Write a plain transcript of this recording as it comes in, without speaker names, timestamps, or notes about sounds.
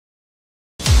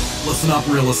Listen up,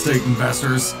 real estate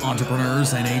investors,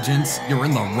 entrepreneurs, and agents. You're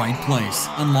in the right place,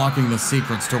 unlocking the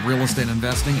secrets to real estate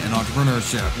investing and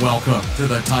entrepreneurship. Welcome to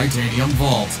the Titanium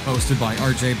Vault, hosted by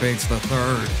RJ Bates III.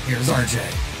 Here's RJ.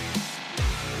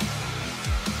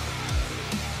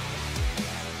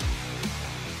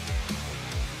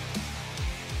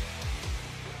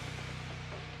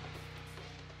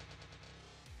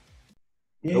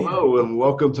 Hello and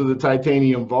welcome to the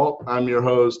Titanium Vault. I'm your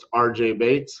host, RJ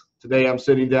Bates. Today I'm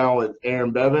sitting down with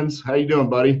Earon Bevans. How you doing,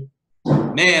 buddy?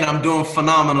 Man, I'm doing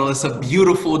phenomenal. It's a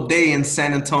beautiful day in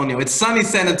San Antonio. It's sunny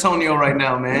San Antonio right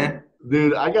now, man.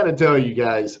 Dude, I got to tell you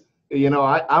guys,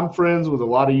 I'm friends with a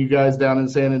lot of you guys down in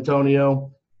San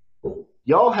Antonio.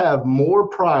 Y'all have more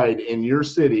pride in your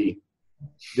city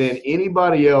than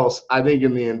anybody else, I think,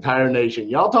 in the entire nation.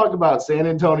 Y'all talk about San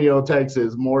Antonio,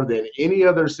 Texas, more than any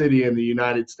other city in the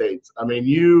United States. I mean,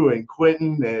 you and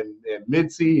Quentin and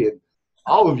Mitzi and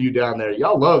all of you down there,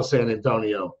 y'all love San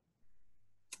Antonio.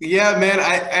 Yeah, man.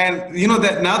 And you know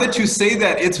that now that you say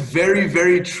that, it's very,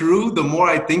 very true. The more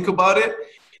I think about it,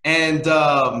 and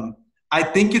I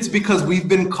think it's because we've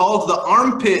been called the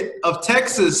armpit of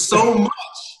Texas so much.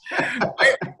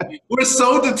 We're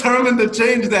so determined to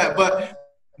change that, but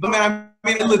man, I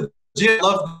mean, I legit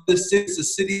love this city. It's a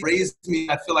city that raised me.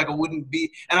 I feel like I wouldn't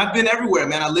be, and I've been everywhere,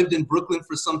 man. I lived in Brooklyn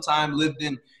for some time, lived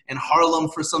in Harlem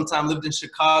for some time, lived in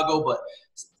Chicago, but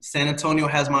San Antonio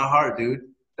has my heart, dude.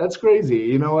 That's crazy.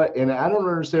 You know what? And I don't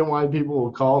understand why people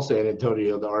will call San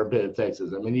Antonio the armpit of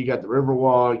Texas. I mean, you got the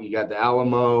Riverwalk, you got the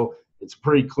Alamo. It's a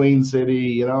pretty clean city.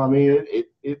 You know, I mean,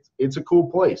 it's a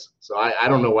cool place. So I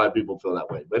don't know why people feel that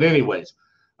way. But anyways,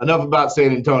 enough about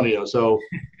San Antonio. So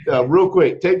real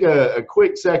quick, take a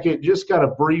quick second, just kind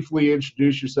of briefly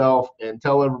introduce yourself and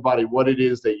tell everybody what it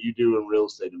is that you do in real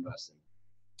estate investing.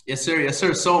 Yes, sir. Yes,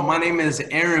 sir. So my name is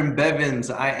Earon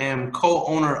Bevans. I am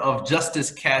co-owner of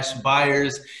Justice Cash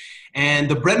Buyers. And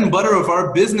the bread and butter of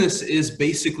our business is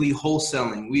basically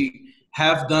wholesaling. We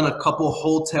have done a couple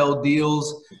wholesale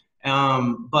deals.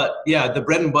 But yeah, the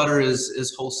bread and butter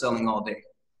is wholesaling all day.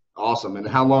 Awesome. And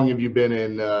how long have you been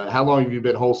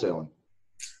wholesaling?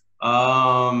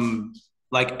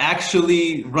 Like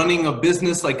actually running a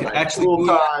business, like actually full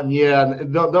time. Yeah.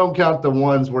 Don't count the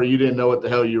ones where you didn't know what the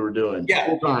hell you were doing. Yeah.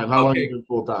 Full time. How long have you been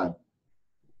full time?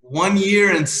 1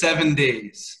 year and 7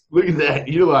 days. Look at that.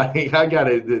 You're like, I got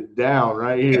it down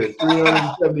right here.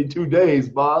 372 days,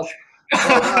 boss.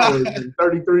 12 hours and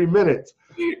 33 minutes.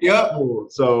 Yep.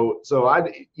 So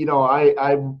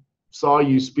I saw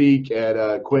you speak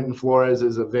at Quentin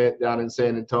Flores's event down in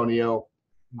San Antonio.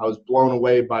 I was blown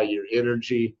away by your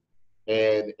energy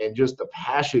and just the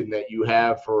passion that you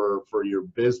have for your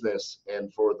business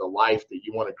and for the life that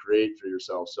you want to create for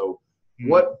yourself. So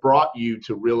what brought you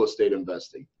to real estate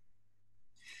investing?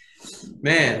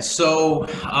 Man, so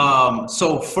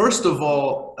first of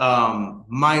all,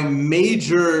 my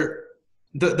major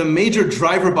the major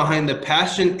driver behind the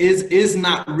passion is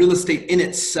not real estate in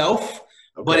itself,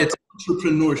 okay, but it's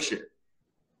entrepreneurship.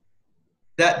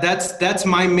 That's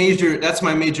my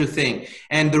major thing.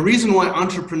 And the reason why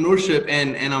entrepreneurship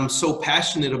and I'm so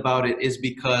passionate about it is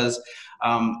because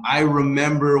I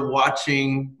remember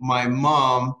watching my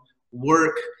mom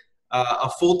work a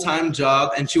full-time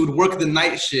job, and she would work the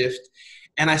night shift.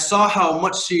 And I saw how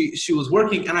much she was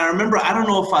working, and I remember, I don't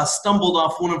know if I stumbled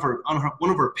off one of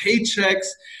her paychecks,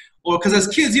 or because as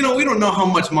kids, you know, we don't know how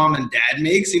much mom and dad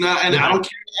makes, you know, and I don't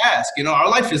care to ask, you know, our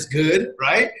life is good,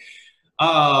 right?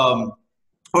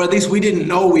 Or at least we didn't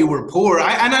know we were poor.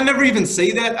 And I never even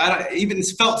say that. I even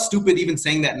felt stupid even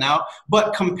saying that now.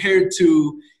 But compared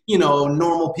to, you know,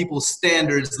 normal people's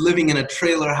standards, living in a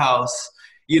trailer house,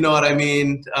 you know what I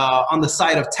mean, on the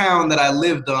side of town that I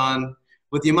lived on,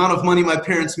 with the amount of money my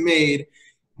parents made,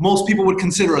 most people would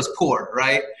consider us poor,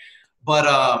 right? But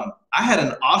I had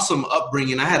an awesome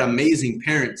upbringing. I had amazing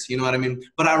parents, you know what I mean?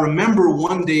 But I remember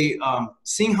one day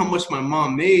seeing how much my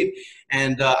mom made,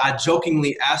 and I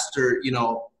jokingly asked her, you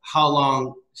know, how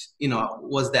long, you know,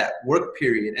 was that work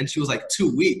period? And she was like,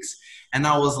 2 weeks. And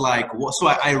I was like, well, so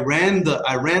I ran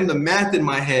the math in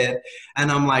my head,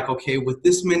 and I'm like, okay, with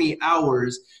this many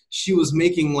hours, she was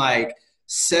making like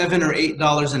 $7 or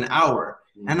 $8 an hour.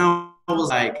 And I was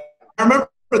like, I remember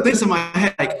this in my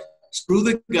head, like, screw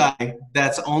the guy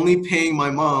that's only paying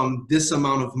my mom this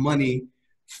amount of money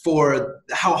for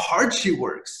how hard she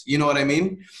works. You know what I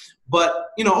mean? But,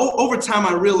 you know, over time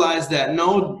I realized that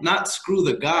no, not screw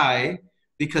the guy,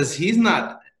 because he's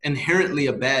not inherently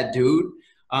a bad dude.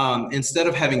 Instead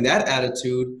of having that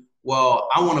attitude, well,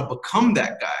 I want to become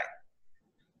that guy.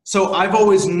 So I've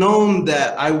always known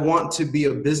that I want to be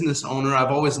a business owner.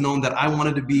 I've always known that I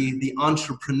wanted to be the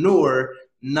entrepreneur,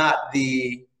 not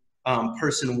the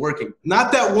person working.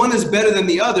 Not that one is better than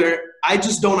the other. I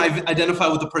just don't identify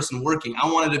with the person working. I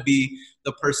wanted to be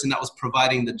the person that was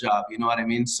providing the job. You know what I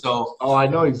mean? So. Oh, I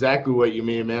know exactly what you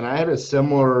mean, man. I had a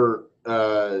similar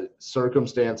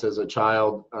circumstance as a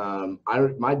child.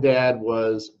 My dad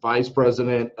was vice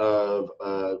president of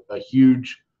a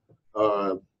huge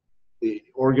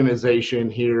organization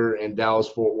here in Dallas,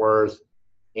 Fort Worth.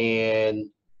 And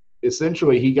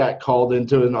essentially he got called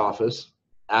into an office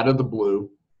out of the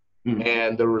blue.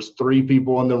 And there was 3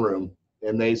 people in the room,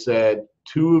 and they said,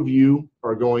 2 of you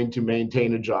are going to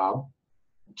maintain a job.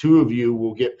 2 of you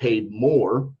will get paid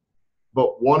more,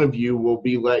 but 1 of you will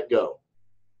be let go.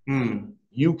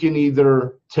 You can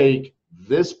either take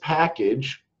this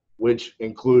package, which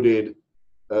included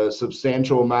a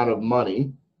substantial amount of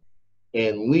money,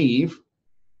 and leave,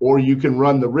 or you can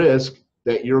run the risk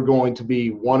that you're going to be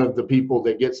one of the people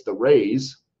that gets the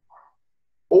raise,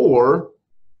 or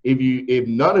if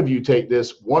none of you take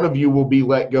this, 1 of you will be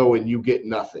let go and you get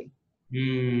nothing.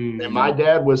 And my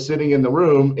dad was sitting in the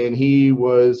room, and he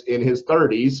was in his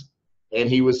 30s, and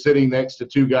he was sitting next to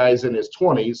 2 guys in his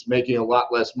 20s making a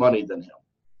lot less money than him.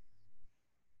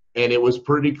 And it was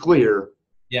pretty clear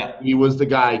he was the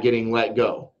guy getting let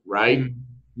go, right?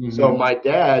 So my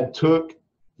dad took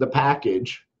the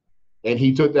package, and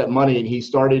he took that money and he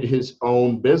started his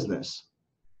own business.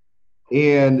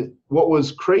 And what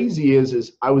was crazy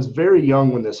is I was very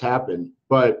young when this happened,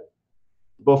 but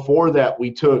before that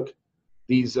we took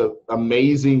these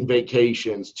amazing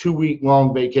vacations,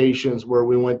 2-week-long vacations where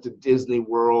we went to Disney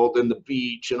World and the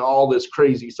beach and all this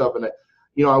crazy stuff. And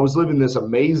I was living this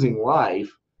amazing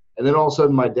life. And then all of a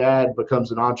sudden my dad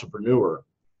becomes an entrepreneur,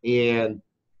 and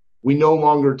we no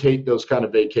longer take those kind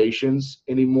of vacations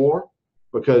anymore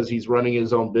because he's running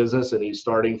his own business and he's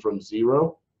starting from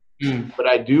zero. But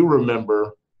I do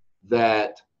remember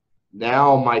that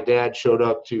now my dad showed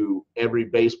up to every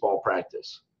baseball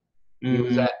practice. He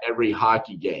was at every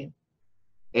hockey game.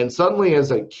 And suddenly as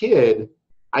a kid,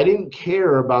 I didn't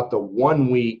care about the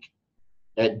 1 week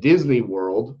at Disney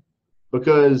World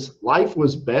because life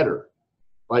was better.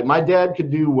 Like my dad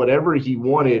could do whatever he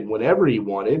wanted, whenever he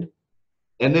wanted.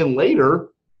 And then later,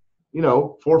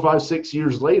 4, 5, 6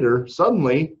 years later,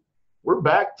 suddenly we're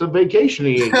back to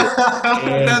vacationing again.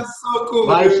 That's so cool.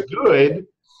 Life's good.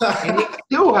 And he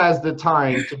still has the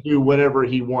time to do whatever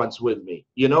he wants with me.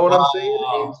 You know what I'm saying?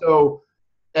 And so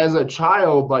as a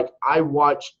child, like I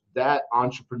watched that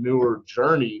entrepreneur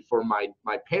journey for my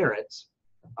parents.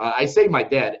 I say my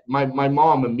dad. My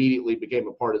mom immediately became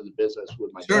a part of the business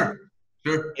with my dad.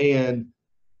 Sure.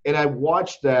 And I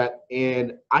watched that,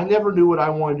 and I never knew what I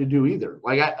wanted to do either.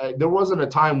 Like there wasn't a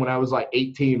time when I was like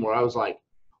 18 where I was like,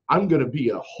 I'm going to be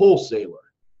a wholesaler.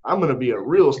 I'm going to be a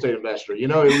real estate investor. It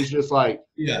was just like,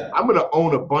 I'm going to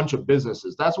own a bunch of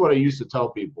businesses. That's what I used to tell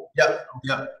people.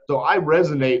 Yeah. So I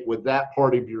resonate with that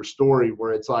part of your story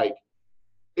where it's like,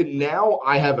 now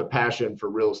I have a passion for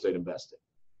real estate investing.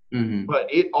 But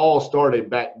it all started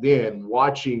back then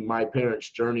watching my parents'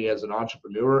 journey as an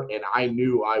entrepreneur, and I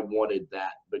knew I wanted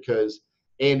that because,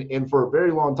 and for a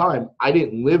very long time, I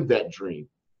didn't live that dream.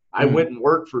 I went and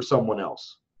worked for someone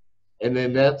else. And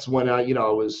then that's when I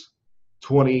was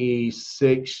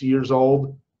 26 years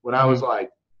old when I was like,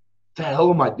 what the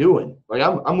hell am I doing? Like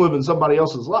I'm living somebody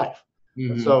else's life.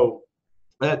 So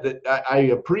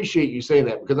I appreciate you saying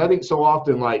that because I think so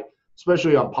often, like,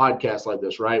 especially on podcasts like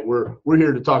this, right? We're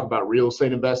here to talk about real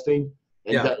estate investing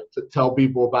and to tell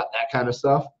people about that kind of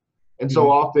stuff. And so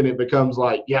often it becomes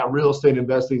like, real estate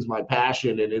investing is my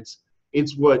passion and it's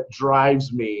what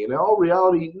drives me. And in all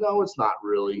reality, no, it's not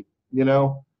really, and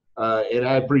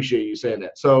I appreciate you saying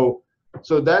that. So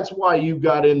that's why you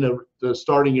got into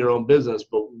starting your own business,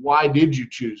 but why did you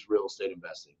choose real estate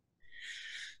investing?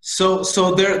 So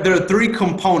there are 3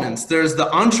 components. There's the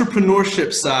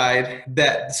entrepreneurship side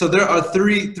so there are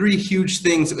three huge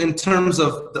things in terms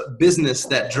of the business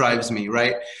that drives me,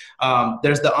 right?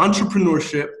 There's the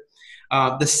entrepreneurship.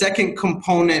 The second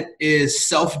component is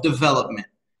self-development.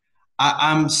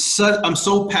 I'm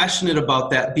so passionate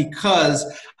about that because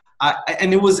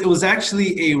and it was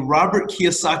actually a Robert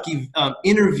Kiyosaki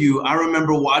interview I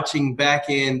remember watching back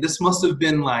this must have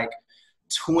been like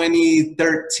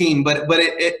 2013, but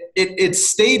it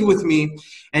stayed with me.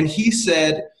 And he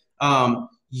said,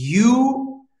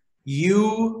 you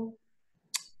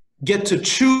get to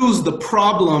choose the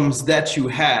problems that you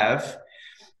have,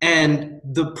 and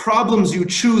the problems you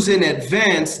choose in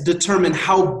advance determine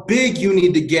how big you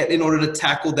need to get in order to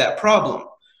tackle that problem.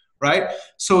 Right?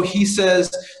 So he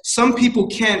says some people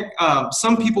can't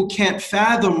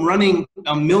fathom running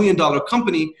 $1 million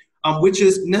company, which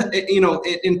is,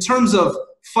 in terms of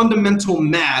fundamental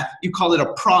math, you call it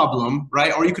a problem,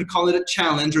 right? Or you could call it a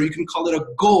challenge, or you can call it a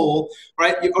goal,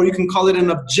 right? Or you can call it an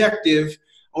objective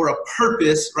or a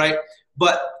purpose, right?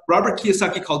 But Robert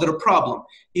Kiyosaki called it a problem.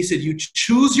 He said, you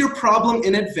choose your problem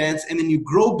in advance, and then you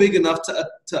grow big enough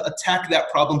to attack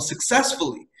that problem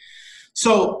successfully.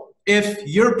 So if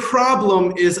your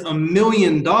problem is $1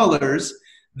 million,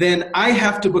 then I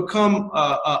have to become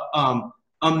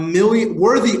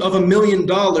worthy of $1 million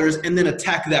and then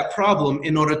attack that problem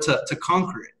in order to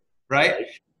conquer it, right?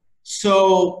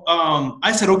 So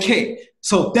I said, okay,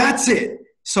 so that's it.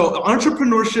 So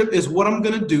entrepreneurship is what I'm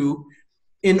gonna do.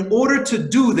 In order to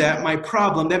do that, my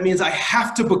problem, that means I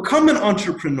have to become an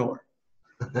entrepreneur,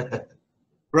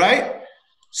 right?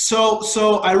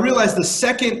 So I realized the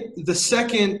second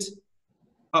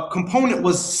component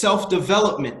was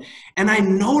self-development. And I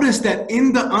noticed that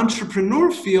in the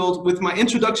entrepreneur field, with my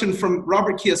introduction from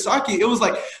Robert Kiyosaki, it was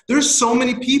like, there's so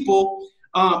many people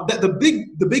that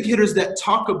the big hitters that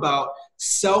talk about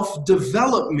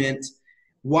self-development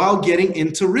while getting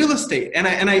into real estate. And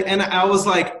I was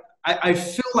like, I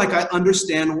feel like I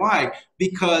understand why,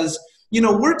 because, you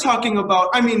know, we're talking about,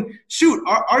 I mean, shoot,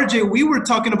 RJ, we were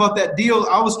talking about that deal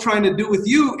I was trying to do with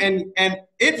you, and I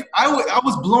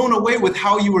was blown away with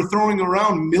how you were throwing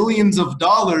around millions of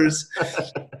dollars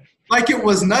like it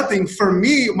was nothing. For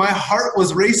me, my heart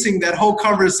was racing that whole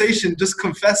conversation, just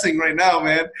confessing right now,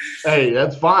 man. Hey,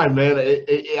 that's fine, man.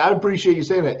 I appreciate you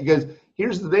saying that, because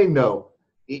here's the thing, though.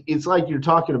 It's like you're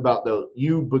talking about, though.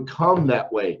 You become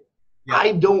that way. Yeah.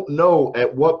 I don't know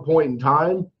at what point in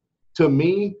time, to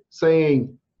me,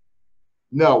 saying,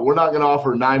 no, we're not going to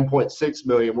offer 9.6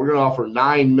 million, we're going to offer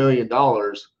 $9 million,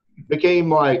 became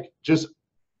like, just,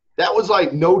 that was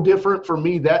like no different for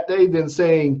me that day than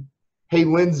saying, hey,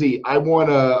 Lindsay, I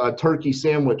want a turkey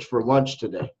sandwich for lunch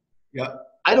today. Yeah.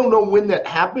 I don't know when that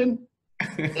happened.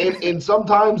 and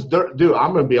sometimes, dude,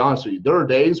 I'm going to be honest with you. There are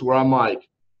days where I'm like,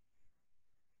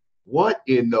 what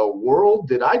in the world?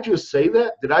 Did I just say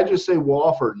that? Did I just say we'll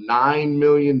offer $9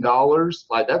 million?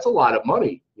 Like, that's a lot of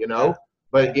money, you know? Yeah.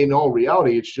 But in all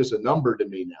reality, it's just a number to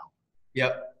me now.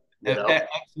 Yep. You know?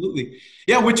 Absolutely.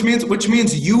 Yeah, which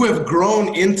means you have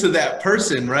grown into that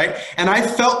person, right? And I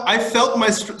felt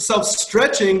myself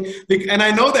stretching, and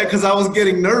I know that because I was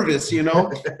getting nervous, you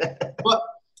know.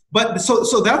 but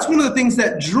so that's one of the things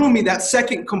that drew me. That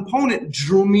second component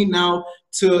drew me now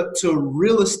to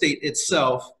real estate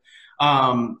itself.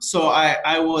 So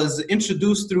I was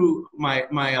introduced through my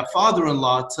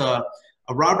father-in-law to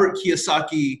a Robert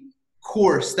Kiyosaki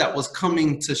course that was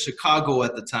coming to Chicago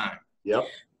at the time. Yep.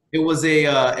 It was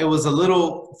a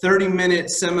little 30-minute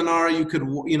seminar. You could,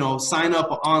 you know, sign up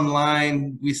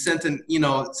online. We sent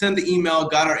the email,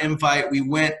 got our invite. We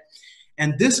went,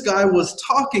 and this guy was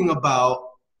talking about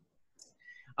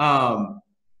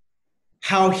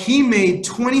how he made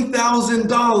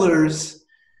 $20,000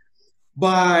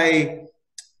 by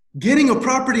getting a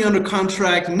property under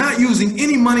contract, not using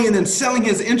any money, and then selling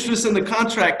his interest in the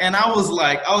contract. And I was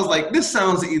like, this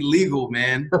sounds illegal,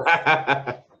 man.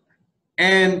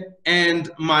 And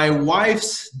my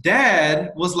wife's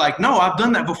dad was like, no, I've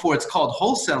done that before. It's called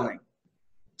wholesaling.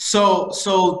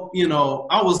 So, you know,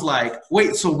 I was like,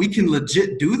 wait, so we can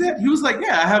legit do that? He was like,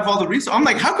 yeah, I have all the resources. I'm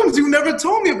like, how come you never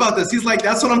told me about this? He's like,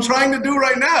 that's what I'm trying to do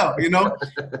right now, you know?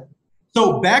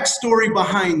 So backstory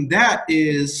behind that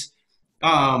is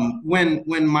when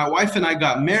my wife and I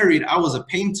got married, I was a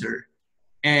painter.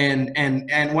 And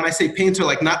when I say painter,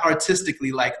 like not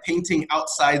artistically, like painting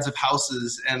outsides of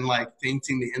houses and like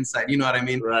painting the inside, you know what I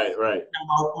mean? Right.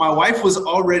 My wife was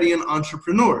already an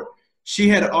entrepreneur. She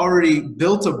had already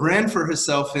built a brand for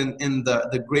herself in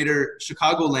the greater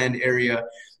Chicagoland area,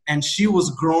 and she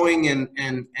was growing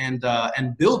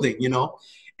and building, you know.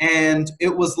 And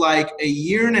it was like a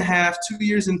year and a half, 2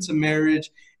 years into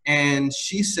marriage, and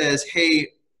she says,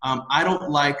 hey, I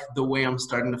don't like the way I'm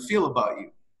starting to feel about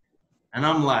you. And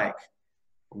I'm like,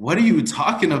 what are you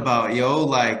talking about, yo?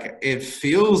 Like, it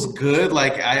feels good.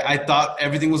 Like, I thought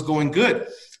everything was going good.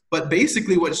 But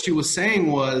basically what she was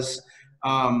saying was,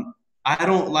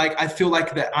 I feel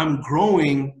like that I'm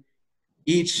growing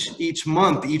each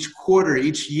month, each quarter,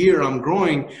 each year I'm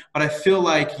growing, but I feel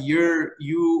like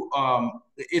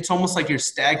it's almost like you're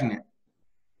stagnant.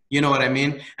 You know what I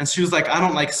mean? And she was like, I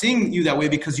don't like seeing you that way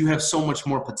because you have so much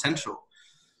more potential.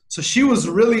 So she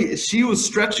was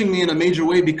stretching me in a major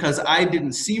way because I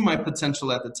didn't see my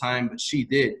potential at the time, but she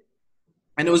did.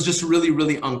 And it was just really,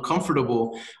 really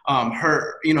uncomfortable,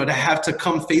 to have to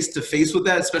come face to face with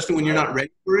that, especially when you're not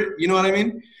ready for it. You know what I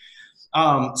mean?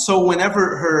 So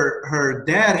whenever her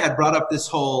dad had brought up this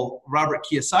whole Robert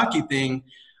Kiyosaki thing,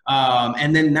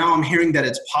 And then now I'm hearing that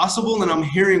it's possible, and I'm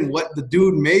hearing what the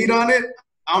dude made on it.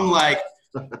 I'm like,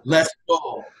 let's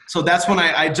go. So that's when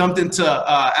I jumped into,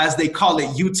 as they call it,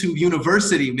 YouTube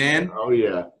University, man. Oh,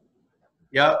 yeah.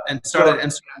 Yep. And started I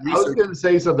was researching. going to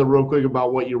say something real quick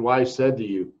about what your wife said to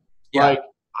you. Yeah. Like,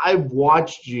 I've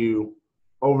watched you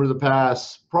over the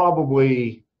past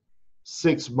probably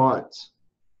 6 months.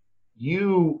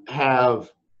 You have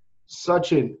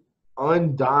such an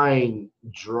undying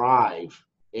drive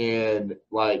and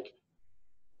like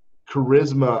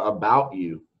charisma about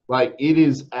you. Like, it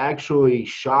is actually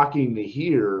shocking to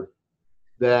hear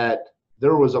that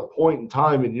there was a point in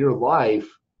time in your life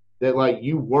that like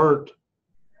you weren't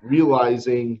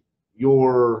realizing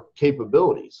your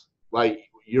capabilities, like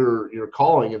your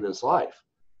calling in this life.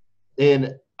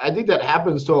 And I think that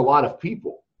happens to a lot of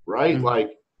people, right? Mm-hmm.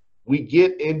 Like, we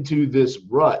get into this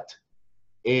rut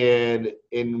and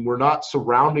we're not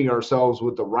surrounding ourselves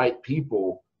with the right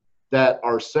people that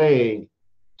are saying,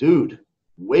 dude,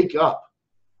 wake up,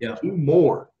 do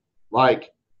more.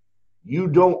 Like, you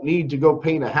don't need to go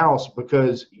paint a house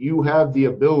because you have the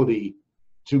ability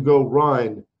to go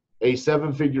run a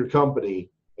 7-figure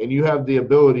company, and you have the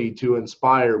ability to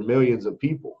inspire millions of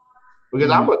people.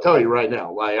 Because I'm going to tell you right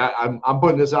now, like, I'm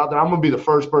putting this out there. I'm going to be the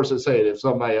first person to say it if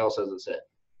somebody else hasn't said it.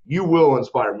 You will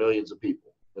inspire millions of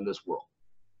people in this world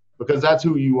because that's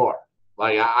who you are.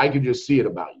 Like, I can just see it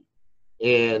about you.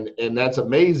 And that's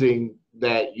amazing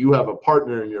that you have a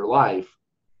partner in your life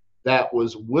that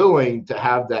was willing to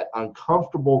have that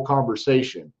uncomfortable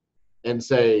conversation and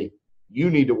say,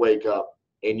 you need to wake up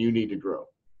and you need to grow.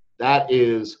 That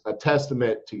is a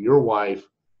testament to your wife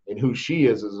and who she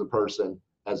is as a person,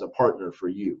 as a partner for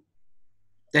you.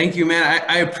 Thank you, man.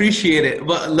 I appreciate it.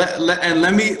 But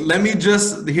let me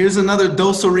just, here's another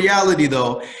dose of reality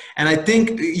though. And I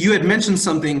think you had mentioned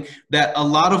something that a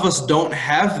lot of us don't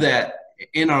have that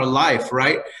in our life,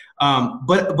 right?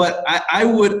 But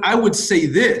I would say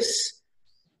this.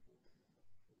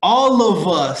 All of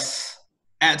us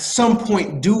at some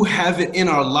point do have it in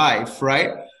our life, right?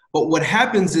 But what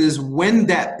happens is when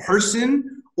that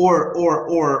person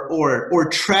or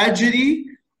tragedy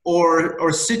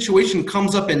or situation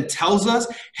comes up and tells us,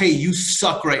 hey, you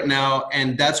suck right now,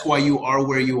 and that's why you are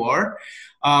where you are.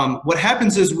 What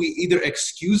happens is we either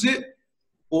excuse it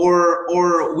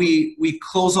or we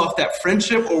close off that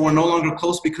friendship, or we're no longer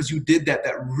close because you did that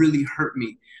really hurt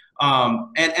me.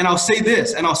 And I'll say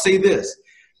this,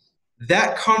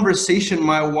 that conversation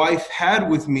my wife had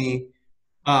with me,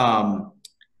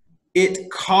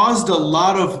 it caused a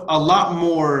lot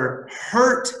more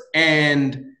hurt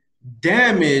and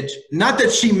damage. Not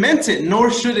that she meant it, nor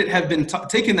should it have been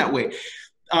taken that way.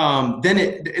 Than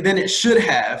it should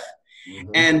have.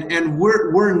 Mm-hmm. And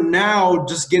we're now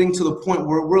just getting to the point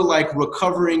where we're like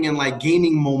recovering and like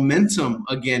gaining momentum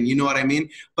again. You know what I mean?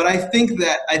 But I think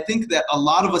that a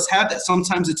lot of us have that.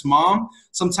 Sometimes it's mom,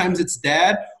 sometimes it's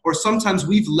dad, or sometimes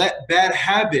we've let bad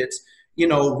habits,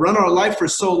 run our life for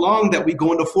so long that we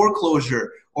go into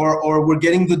foreclosure, or we're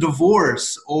getting the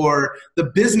divorce, or the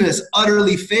business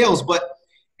utterly fails. But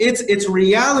it's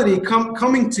reality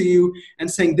coming to you and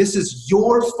saying, this is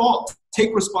your fault.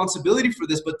 Take responsibility for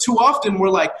this. But too often we're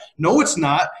like, no, it's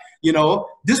not.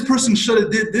 This person should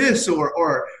have did this,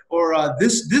 or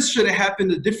this should have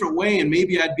happened a different way, and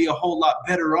maybe I'd be a whole lot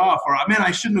better off. Or, man, I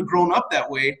shouldn't have grown up that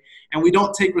way. And we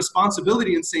don't take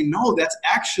responsibility and say, no, that's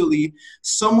actually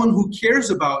someone who cares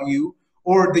about you,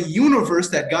 or the universe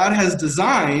that God has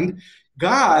designed,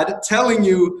 God telling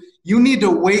you, you need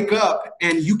to wake up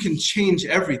and you can change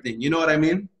everything. You know what I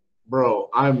mean? Bro,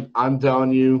 I'm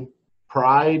telling you,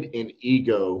 pride and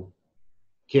ego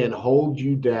can hold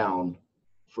you down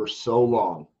for so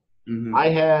long. Mm-hmm. I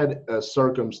had a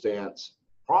circumstance,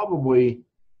 probably,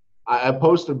 I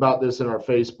posted about this in our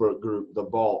Facebook group, The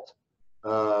Vault,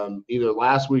 either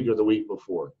last week or the week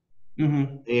before.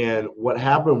 Mm-hmm. And what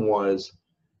happened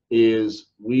is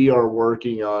we are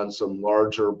working on some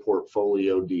larger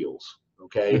portfolio deals,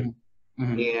 okay? Mm-hmm.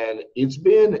 Mm-hmm. And it's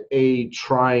been a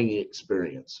trying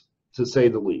experience, to say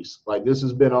the least. Like, this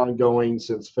has been ongoing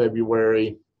since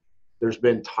February. There's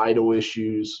been title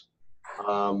issues.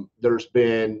 There's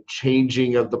been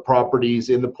changing of the properties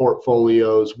in the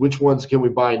portfolios. Which ones can we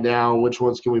buy now? Which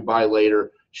ones can we buy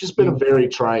later? It's just been a very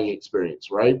trying experience,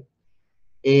 right?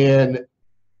 And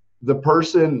the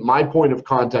person, my point of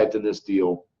contact in this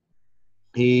deal,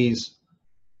 he's,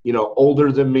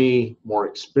 older than me, more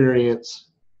experience.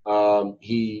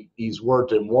 He's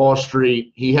worked in Wall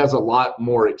Street. He has a lot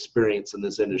more experience in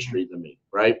this industry than me,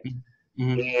 right?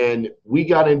 Mm-hmm. And we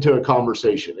got into a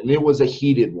conversation, and it was a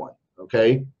heated one,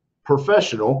 okay?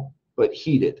 Professional, but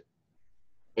heated.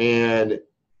 And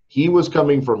He was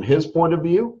coming from his point of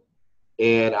view,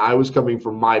 and I was coming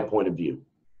from my point of view.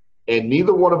 And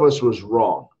neither one of us was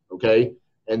wrong, okay?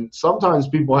 And sometimes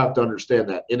people have to understand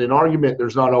that. In an argument,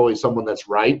 there's not always someone that's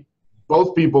right.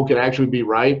 Both people can actually be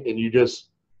right, and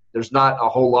there's not a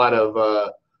whole lot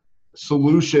of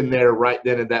solution there right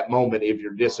then at that moment if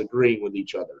you're disagreeing with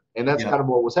each other. And that's kind of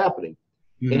what was happening.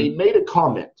 And he made a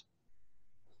comment.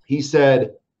 He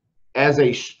said, as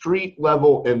a street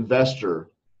level investor,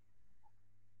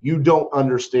 you don't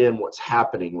understand what's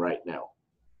happening right now.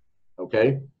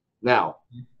 Okay? Now,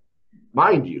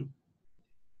 mind you,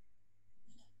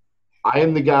 I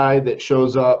am the guy that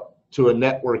shows up to a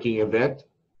networking event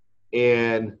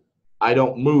and I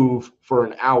don't move for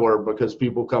an hour because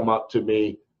people come up to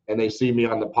me and they see me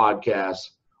on the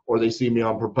podcast or they see me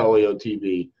on Propelio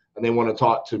TV and they want to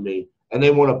talk to me and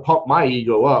they want to pump my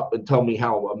ego up and tell me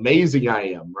how amazing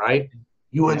I am, right?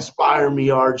 You inspire me,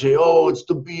 RJ. Oh, it's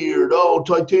the beard. Oh,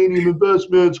 titanium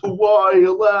investments, Hawaii,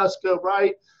 Alaska,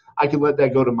 right? I can let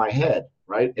that go to my head,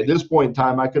 right? At this point in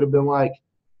time, I could have been like,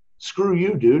 screw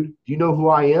you, dude. Do you know who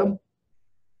I am?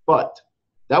 But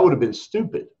that would have been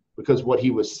stupid because what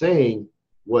he was saying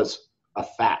was a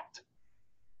fact.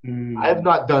 I have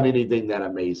not done anything that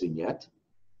amazing yet.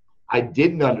 I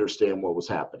didn't understand what was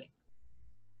happening.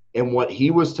 And what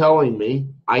he was telling me,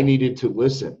 I needed to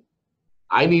listen.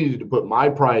 I needed to put my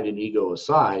pride and ego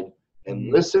aside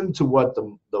and listen to what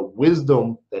the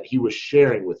wisdom that he was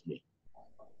sharing with me.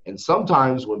 And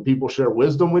sometimes when people share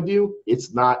wisdom with you,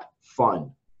 it's not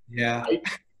fun. Yeah. Right?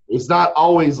 It's not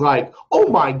always like, oh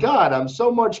my God, I'm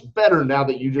so much better now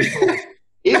that you just told me.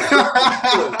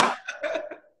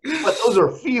 But those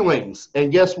are feelings.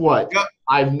 And guess what? Yep.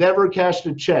 I've never cashed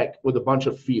a check with a bunch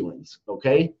of feelings,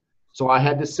 okay? So I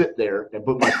had to sit there and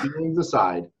put my feelings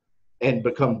aside and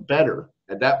become better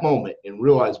at that moment and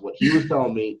realize what he was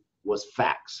telling me was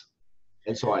facts.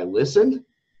 And so I listened,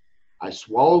 I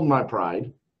swallowed my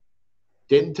pride,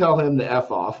 didn't tell him to F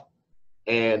off,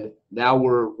 and now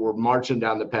we're marching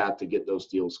down the path to get those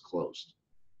deals closed.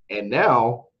 And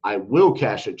now I will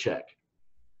cash a check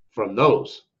from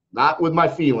those, not with my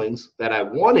feelings that I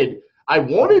wanted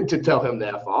to tell him to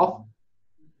F off,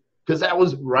 because that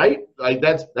was right. Like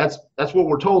that's what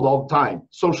we're told all the time.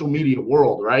 Social media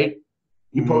world, right?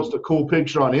 You post a cool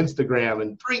picture on Instagram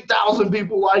and 3,000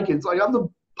 people like it. It's like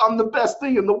I'm the best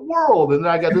thing in the world. And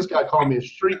then I got this guy calling me a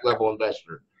street level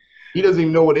investor. He doesn't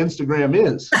even know what Instagram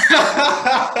is.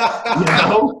 You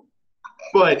know?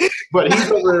 But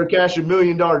he's over there cashing $1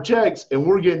 million checks and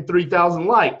we're getting 3,000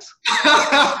 likes.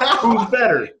 Who's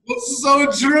better? That's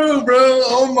so true, bro.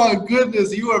 Oh my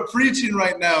goodness. You are preaching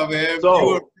right now, man. You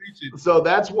are preaching. So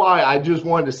that's why I just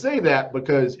wanted to say that,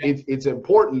 because it's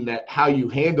important that how you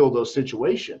handle those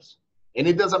situations. And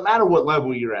it doesn't matter what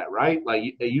level you're at, right?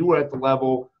 Like you were at the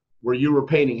level where you were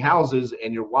painting houses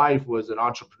and your wife was an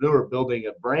entrepreneur building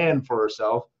a brand for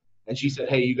herself. And she said,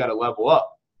 hey, you got to level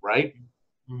up, right?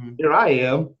 Here I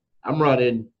am. I'm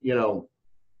running,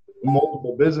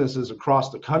 multiple businesses across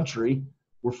the country.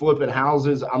 We're flipping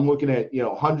houses. I'm looking at,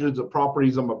 hundreds of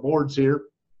properties on my boards here.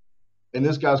 And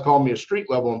this guy's calling me a street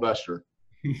level investor.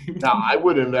 Now, I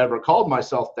wouldn't have ever called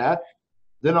myself that.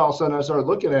 Then all of a sudden I started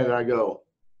looking at it and I go,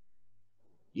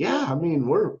 yeah, I mean,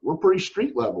 we're pretty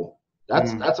street level.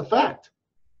 That's a fact.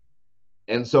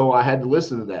 And so I had to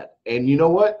listen to that. And you know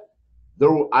what?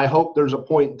 I hope there's a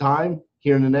point in time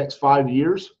here in the next 5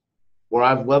 years where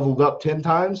I've leveled up 10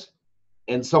 times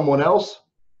and someone else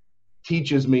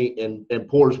teaches me and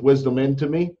pours wisdom into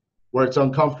me where it's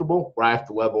uncomfortable, where I have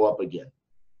to level up again.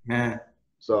 Man.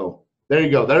 So there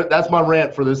you go. That's my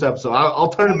rant for this episode.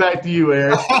 I'll turn it back to you,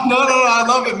 Aaron. No, I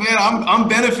love it, man. I'm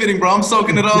benefiting, bro. I'm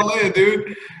soaking it all in,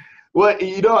 dude. Well,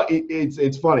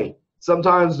 it's funny.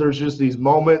 Sometimes there's just these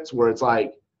moments where it's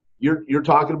like you're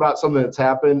talking about something that's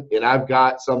happened, and I've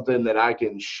got something that I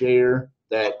can share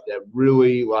that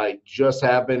really like just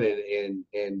happened,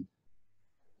 and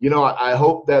I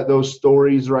hope that those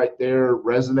stories right there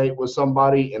resonate with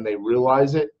somebody and they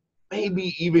realize it.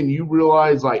 Maybe even you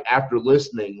realize, like, after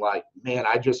listening, like, man,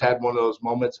 I just had one of those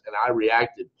moments and I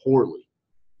reacted poorly.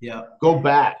 Yeah. Go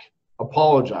back,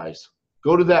 apologize,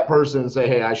 go to that person and say,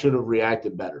 hey, I should have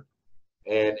reacted better.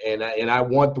 And I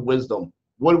want the wisdom.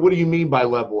 What do you mean by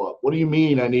level up? What do you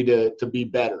mean I need to be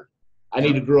better? I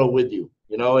need to grow with you,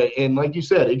 and like you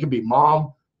said, it could be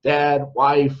mom, dad,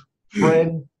 wife,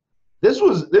 friend. This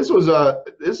is a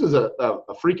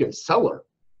freaking seller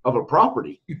of a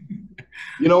property.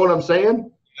 You know what I'm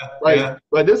saying? Like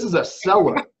this is a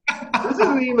seller. This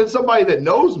isn't even somebody that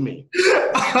knows me.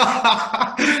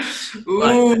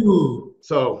 Ooh.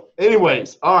 So,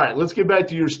 anyways, all right, let's get back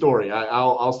to your story.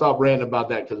 I'll stop ranting about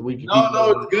that because we can.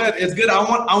 No, it's good. It's good.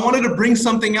 I wanted to bring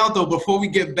something out though before we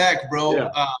get back, bro. Yeah.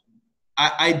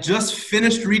 I just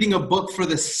finished reading a book for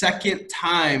the second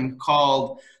time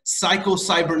called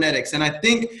Psycho-Cybernetics. And I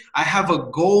think I have a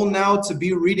goal now to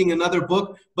be reading another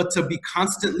book, but to be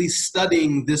constantly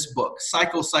studying this book,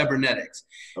 Psycho-Cybernetics.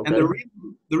 Okay. And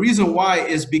the reason why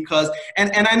is because,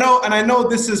 and I know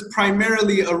this is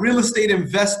primarily a real estate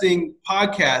investing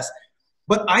podcast,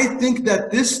 but I think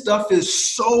that this stuff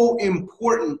is so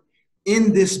important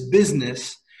in this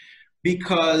business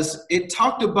because it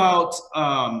talked about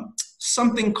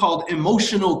something called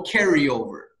emotional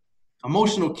carryover.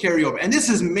 And this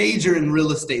is major in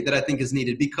real estate that I think is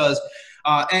needed because,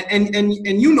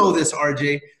 and you know this,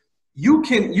 RJ, you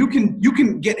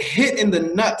can get hit in the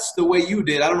nuts the way you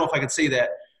did. I don't know if I could say that.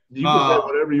 You can say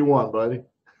whatever you want, buddy.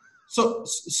 So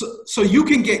you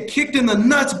can get kicked in the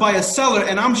nuts by a seller,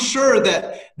 and I'm sure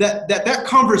that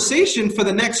conversation for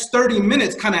the next 30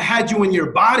 minutes kind of had you in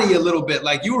your body a little bit,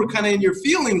 like you were kind of in your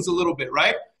feelings a little bit,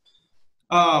 right?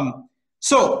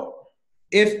 So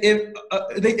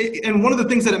and one of the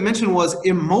things that it mentioned was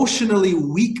emotionally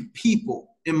weak people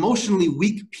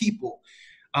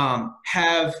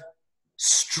have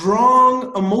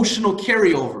strong emotional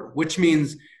carryover, which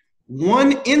means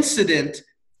one incident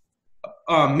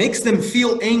makes them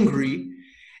feel angry,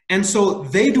 and so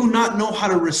they do not know how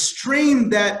to restrain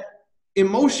that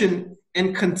emotion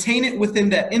and contain it within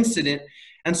that incident,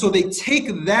 and so they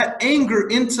take that anger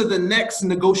into the next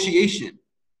negotiation.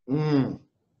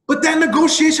 But that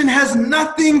negotiation has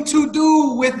nothing to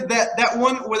do with that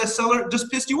one where the seller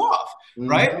just pissed you off,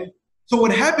 right? So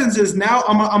what happens is now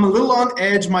I'm a little on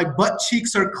edge. My butt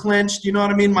cheeks are clenched. You know what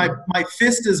I mean? My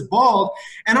fist is balled.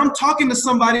 And I'm talking to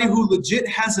somebody who legit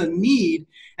has a need.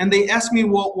 And they ask me,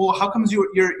 well, how comes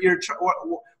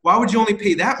why would you only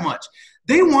pay that much?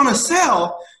 They want to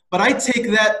sell, but I take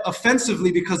that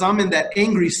offensively because I'm in that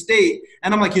angry state.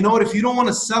 And I'm like, you know what? If you don't want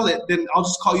to sell it, then I'll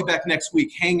just call you back next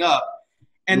week. Hang up.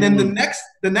 And then the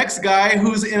next guy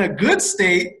who's in a good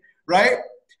state, right?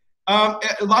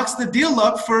 Locks the deal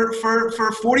up for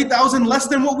 $40,000 less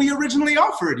than what we originally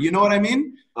offered. You know what I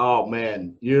mean? Oh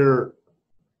man, there's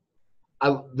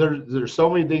so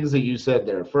many things that you said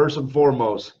there. First and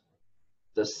foremost,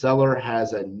 the seller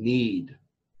has a need,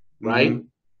 right?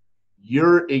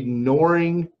 You're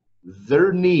ignoring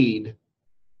their need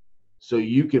so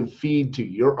you can feed to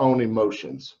your own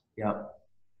emotions. Yeah.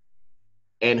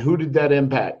 And who did that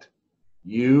impact?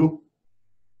 You,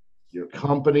 your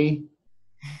company,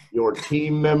 your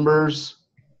team members,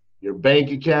 your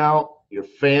bank account, your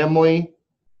family.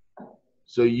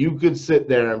 So you could sit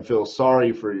there and feel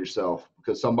sorry for yourself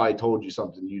because somebody told you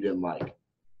something you didn't like.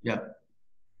 Yeah.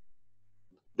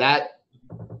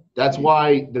 That's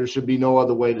why there should be no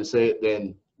other way to say it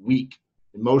than weak,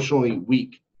 emotionally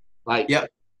weak. Like, yeah.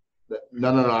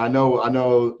 No. I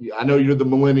know you're the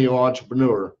millennial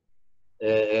entrepreneur.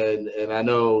 And I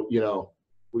know,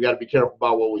 we got to be careful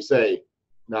about what we say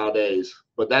nowadays,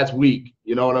 but that's weak.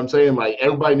 You know what I'm saying? Like,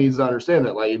 everybody needs to understand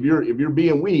that. Like, if you're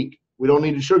being weak, we don't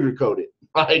need to sugarcoat it.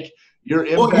 Like, you're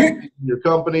impacting your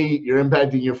company, you're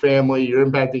impacting your family, you're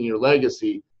impacting your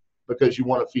legacy because you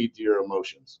want to feed to your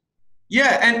emotions.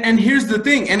 Yeah, and here's the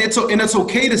thing, and it's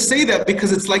okay to say that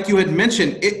because it's like you had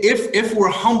mentioned, if we're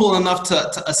humble enough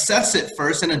to assess it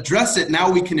first and address it, now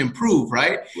we can improve,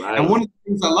 right? And one of the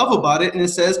things I love about it, and it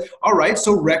says, all right,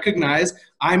 so recognize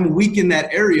I'm weak in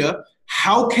that area.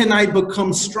 How can I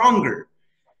become stronger?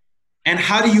 And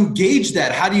how do you gauge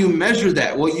that? How do you measure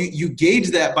that? Well, you gauge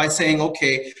that by saying,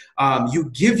 okay,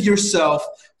 you give yourself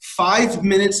 5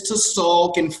 minutes to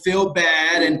sulk and feel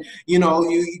bad and,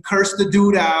 you curse the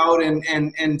dude out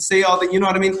and say all that, you know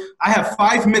what I mean? I have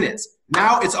 5 minutes.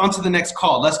 Now it's on to the next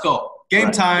call. Let's go.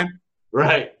 Game time.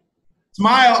 Right.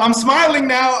 Smile. I'm smiling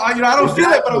now. I don't feel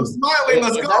it, but I'm smiling.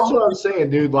 Let's go. That's what I'm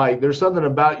saying, dude. Like, there's something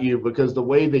about you because the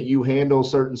way that you handle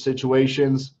certain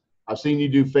situations, I've seen you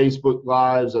do Facebook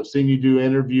Lives. I've seen you do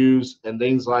interviews and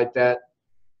things like that.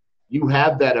 You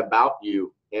have that about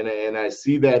you, and I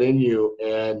see that in you.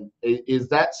 And is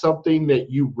that something that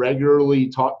you regularly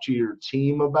talk to your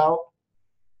team about?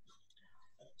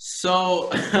 So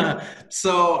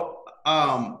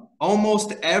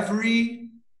almost every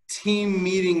team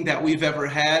meeting that we've ever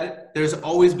had, there's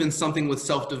always been something with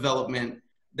self-development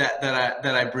that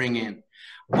I bring in.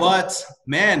 But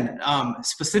man,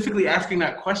 specifically asking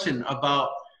that question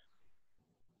about,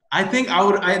 I think I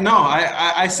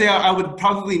would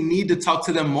probably need to talk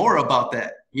to them more about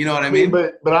that. You know what I mean?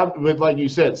 But like you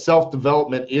said,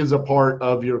 self-development is a part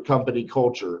of your company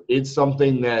culture. It's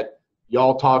something that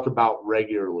y'all talk about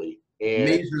regularly.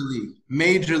 And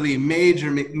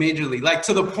majorly, like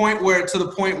to the point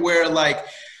where like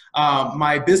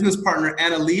my business partner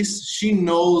Annalise, she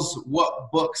knows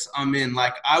what books I'm in.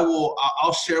 Like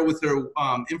I'll share with her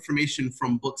information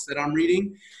from books that I'm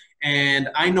reading, and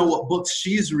I know what books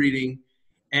she's reading.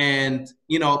 And,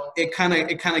 you know, it kind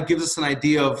of gives us an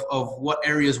idea of what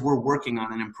areas we're working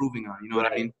on and improving on. You know what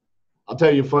I mean? I'll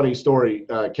tell you a funny story.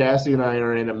 Cassie and I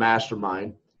are in a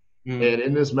mastermind. And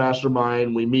in this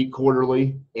mastermind, we meet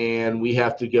quarterly, and we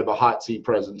have to give a hot seat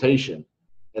presentation.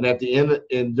 And at the end,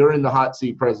 and during the hot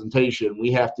seat presentation,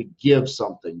 we have to give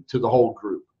something to the whole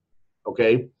group.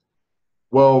 Okay.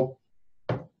 Well,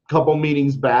 a couple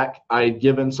meetings back, I had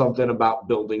given something about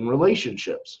building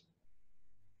relationships.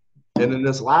 And in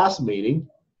this last meeting,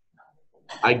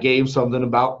 I gave something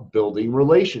about building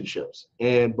relationships.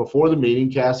 And before the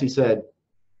meeting, Cassie said,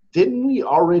 "Didn't we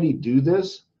already do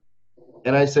this?"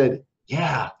 And I said,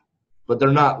 "Yeah, but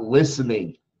they're not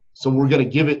listening. So we're going to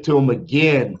give it to them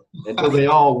again until they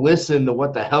all listen to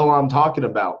what the hell I'm talking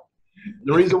about."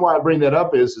 The reason why I bring that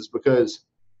up is because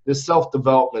this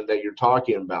self-development that you're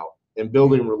talking about and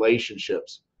building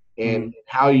relationships and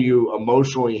how you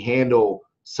emotionally handle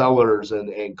sellers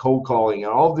and cold calling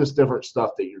and all this different stuff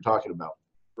that you're talking about,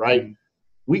 right?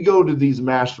 We go to these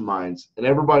masterminds and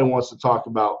everybody wants to talk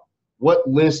about what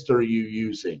list are you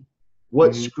using?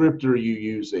 What script are you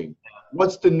using?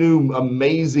 What's the new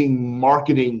amazing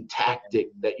marketing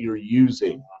tactic that you're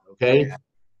using? Okay.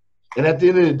 And at the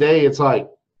end of the day, it's like,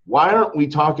 why aren't we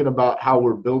talking about how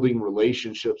we're building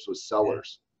relationships with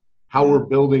sellers? How we're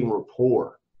building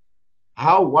rapport?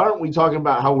 Why aren't we talking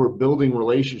about how we're building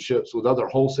relationships with other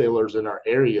wholesalers in our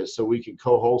area so we can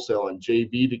co-wholesale and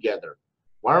JV together?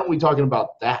 Why aren't we talking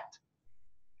about that?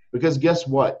 Because guess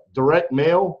what? Direct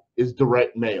mail is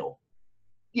direct mail.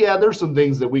 Yeah, there's some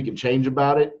things that we can change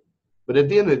about it, but at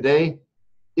the end of the day,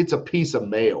 it's a piece of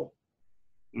mail.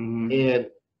 And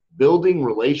building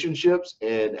relationships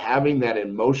and having that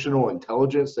emotional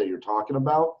intelligence that you're talking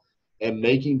about and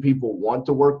making people want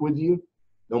to work with you,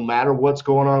 no matter what's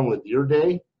going on with your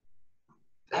day,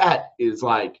 that is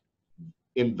like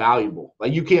invaluable.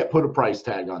 Like you can't put a price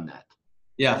tag on that.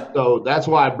 Yeah. So that's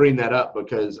why I bring that up,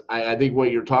 because I think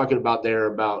what you're talking about there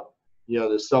about, you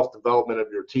know, the self-development of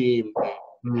your team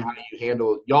and how you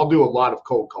handle it. Y'all do a lot of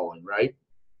cold calling, right?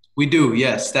 We do.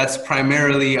 Yes. That's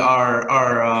primarily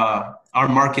our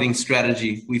marketing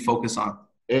strategy we focus on.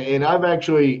 And I've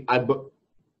actually,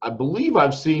 I believe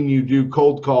I've seen you do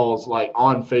cold calls like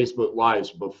on Facebook Lives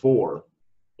before.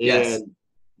 Yes. And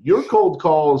your cold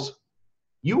calls,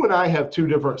 you and I have two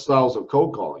different styles of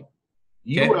cold calling.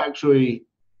 You actually,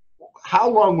 how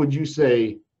long would you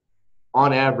say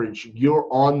on average you're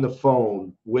on the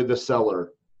phone with a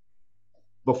seller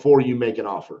before you make an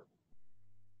offer?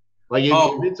 Like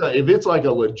if it's like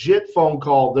a legit phone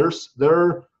call,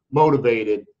 they're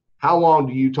motivated. How long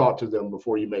do you talk to them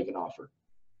before you make an offer?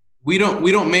 We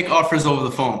don't make offers over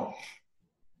the phone.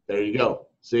 There you go.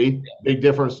 See, big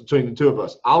difference between the two of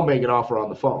us. I'll make an offer on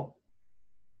the phone.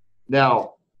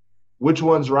 Now, which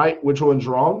one's right? Which one's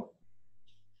wrong?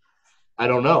 I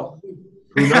don't know.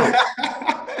 Who knows?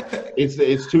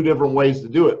 It's two different ways to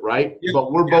do it, right? Yep.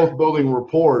 But we're both building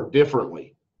rapport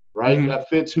differently, right? That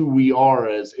fits who we are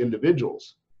as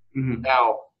individuals.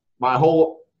 Now,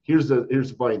 here's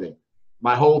the funny thing.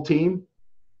 My whole team,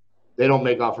 they don't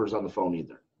make offers on the phone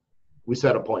either. We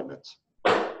set appointments.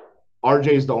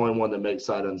 RJ's the only one that makes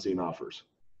sight unseen offers.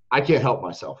 I can't help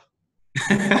myself.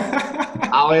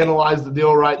 I'll analyze the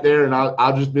deal right there, and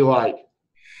I'll just be like,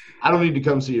 I don't need to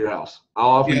come see your house. I'll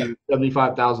offer you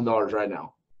 $75,000 right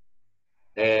now.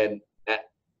 And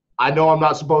I know I'm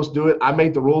not supposed to do it. I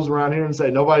make the rules around here and say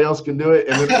nobody else can do it.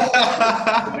 And then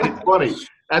it's funny.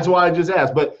 That's why I just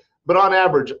asked. But on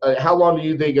average, how long do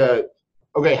you think?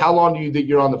 How long do you think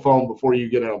you're on the phone before you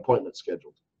get an appointment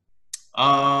scheduled?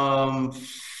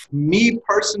 Me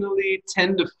personally,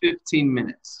 10 to 15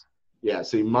 minutes. Yeah.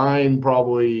 See, mine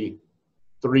probably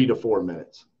 3 to 4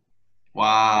 minutes.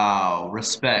 Wow.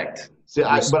 Respect. See,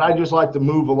 but I just like to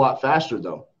move a lot faster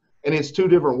though. And it's two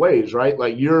different ways, right?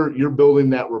 Like you're building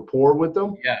that rapport with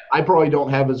them. Yeah. I probably don't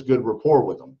have as good rapport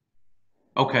with them.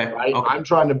 Okay. Right? Okay. I'm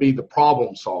trying to be the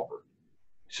problem solver.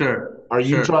 Sure. Are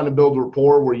you trying to build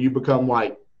rapport where you become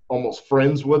like almost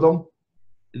friends with them?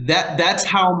 That's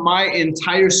how my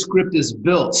entire script is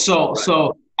built. So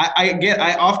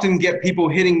I often get people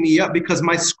hitting me up because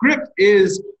my script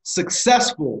is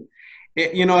successful.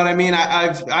 You know what I mean?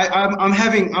 I'm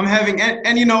having,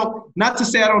 and you know, not to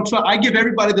say I don't trust, I give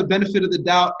everybody the benefit of the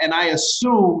doubt, and I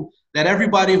assume that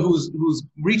everybody who's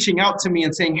reaching out to me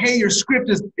and saying, hey, your script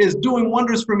is doing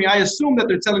wonders for me, I assume that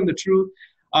they're telling the truth.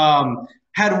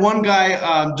 Had one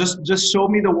guy just show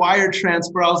me the wire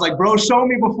transfer. I was like, bro, show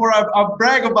me before I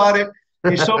brag about it.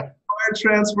 He showed me the wire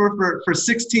transfer for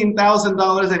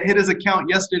 $16,000 and hit his account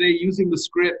yesterday using the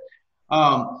script.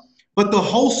 But the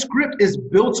whole script is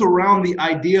built around the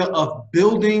idea of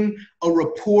building a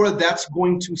rapport that's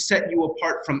going to set you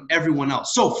apart from everyone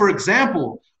else. So for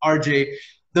example, RJ,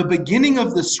 the beginning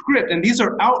of the script, and these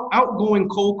are outgoing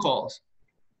cold calls.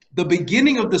 The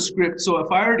beginning of the script, so if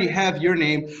I already have your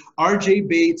name, RJ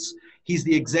Bates, he's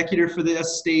the executive for the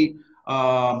estate,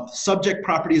 subject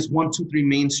property is 123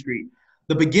 Main Street.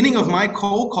 The beginning of my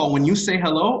cold call when you say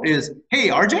hello is, hey,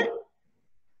 RJ?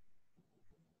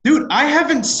 Dude, I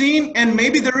haven't seen, and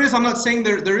maybe there is, I'm not saying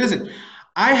there isn't.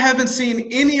 I haven't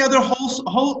seen any other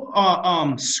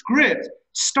whole script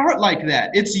start like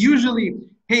that. It's usually,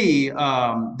 hey,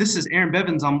 this is Earon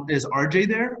Bevans, is RJ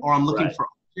there? Or I'm looking for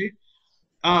RJ.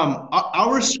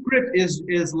 Our script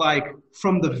is like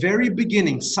from the very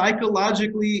beginning,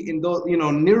 psychologically,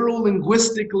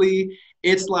 neuro-linguistically,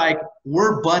 it's like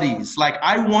we're buddies. Like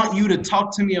I want you to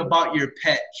talk to me about your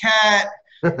pet cat,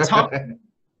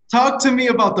 talk to me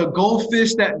about the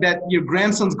goldfish that your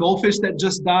grandson's goldfish that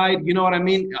just died. You know what I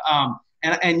mean?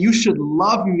 And you should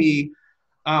love me,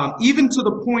 even to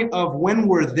the point of when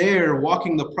we're there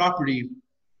walking the property.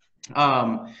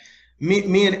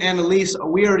 Me and Annalise,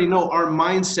 we already know our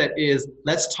mindset is,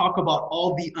 let's talk about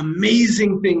all the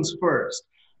amazing things first.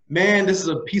 Man, this is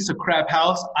a piece of crap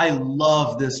house. I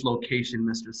love this location,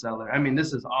 Mr. Seller. I mean,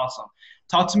 this is awesome.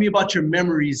 Talk to me about your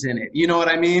memories in it. You know what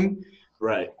I mean?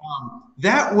 Right.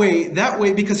 That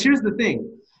way, because here's the thing.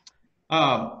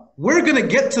 We're going to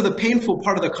get to the painful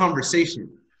part of the conversation.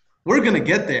 We're going to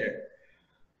get there.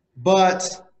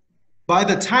 But by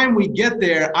the time we get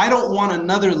there, I don't want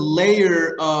another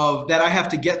layer of that I have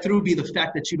to get through be the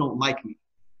fact that you don't like me.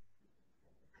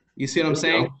 You see what I'm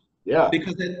saying? Yeah.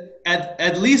 Because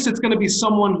at least it's going to be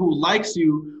someone who likes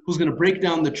you, who's going to break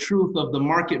down the truth of the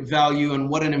market value and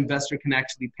what an investor can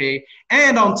actually pay.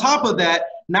 And on top of that,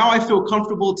 now I feel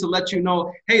comfortable to let you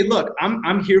know, hey, look,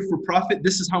 I'm here for profit.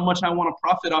 This is how much I want to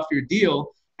profit off your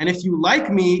deal. And if you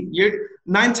like me, you're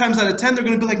 9 times out of 10, they're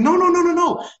going to be like, no.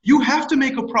 You have to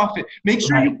make a profit. Make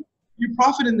sure you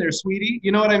profit in there, sweetie.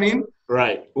 You know what I mean?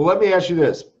 Right. Well, let me ask you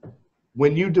this.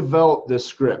 When you developed this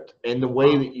script and the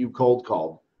way that you cold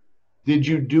called, did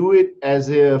you do it as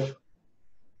if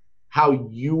how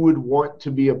you would want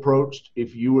to be approached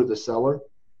if you were the seller?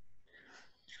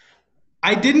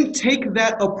 I didn't take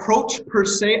that approach per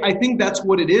se. I think that's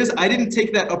what it is. I didn't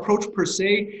take that approach per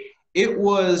se. It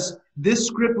was, this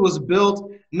script was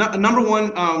built, number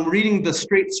one, reading the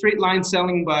straight line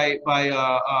selling by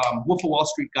Wolf of Wall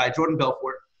Street guy, Jordan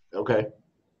Belfort. Okay.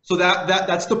 So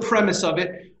that's the premise of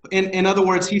it. In other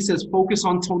words, he says, focus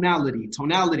on tonality.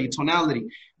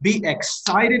 Be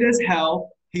excited as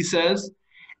hell, he says,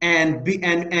 and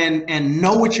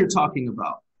know what you're talking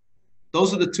about.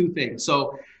 Those are the two things.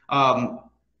 So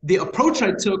the approach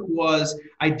I took was,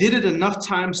 I did it enough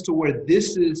times to where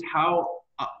this is how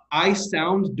I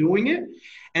sound doing it.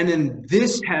 And then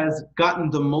this has gotten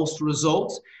the most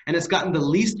results, and it's gotten the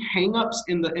least hangups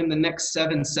in the next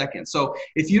 7 seconds. So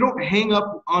if you don't hang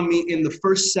up on me in the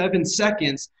first 7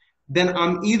 seconds, then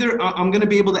I'm going to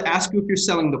be able to ask you if you're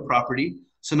selling the property.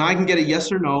 So now I can get a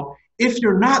yes or no. If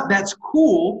you're not, that's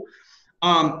cool.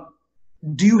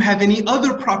 Do you have any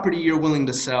other property you're willing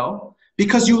to sell?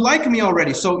 Because you like me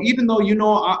already. So even though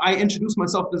I introduced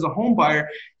myself as a home buyer,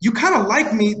 you kind of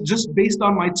like me just based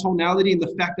on my tonality and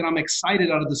the fact that I'm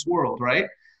excited out of this world, right?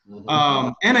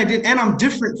 Mm-hmm. And I'm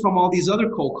different from all these other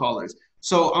cold callers.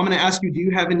 So I'm going to ask you, do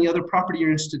you have any other property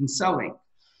you're interested in selling?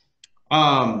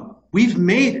 We've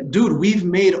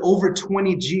made over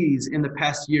 20 G's in the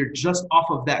past year just off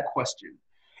of that question.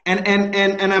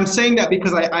 And I'm saying that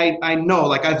because I know,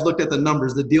 like, I've looked at the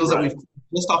numbers, the deals that we've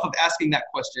just off of asking that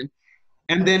question.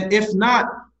 And then if not,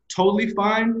 totally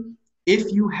fine.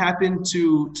 If you happen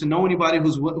to know anybody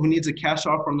who needs a cash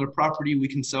offer on their property, we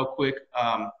can sell quick.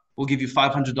 We'll give you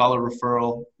 $500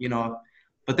 referral,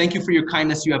 but thank you for your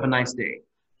kindness. You have a nice day.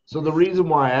 So the reason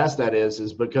why I asked that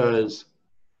is because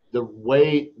the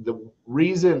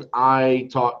reason I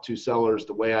talk to sellers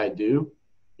the way I do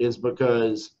is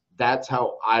because that's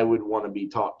how I would want to be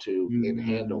talked to and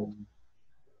handled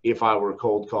if I were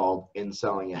cold called in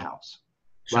selling a house.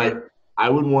 Sure. Right? I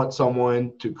would want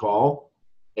someone to call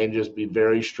and just be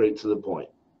very straight to the point.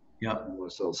 Yeah. You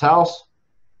want to sell this house?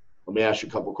 Let me ask you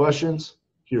a couple questions.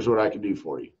 Here's what I can do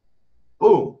for you.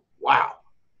 Boom. Wow.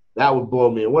 That would blow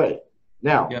me away.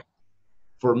 Now,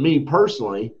 for me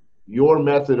personally, your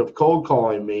method of cold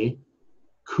calling me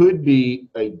could be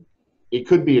a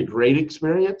great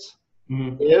experience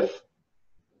if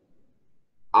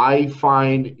I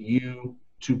find you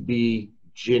to be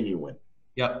genuine.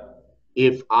 Yep.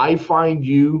 If I find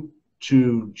you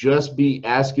to just be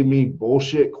asking me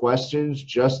bullshit questions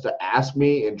just to ask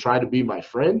me and try to be my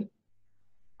friend,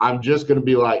 I'm just going to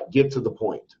be like, get to the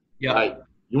point. Yep. Right?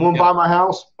 You want to buy my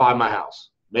house? Buy my house.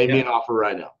 Make me an offer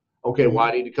right now. Okay, well,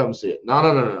 I need to come see it.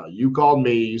 No. You called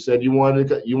me. You said you wanted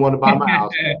to buy my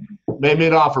house. Make me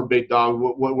an offer, big dog.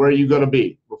 Where are you going to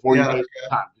be before you waste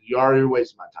my time? You already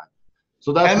wasted my time.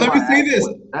 So that's and let me say this.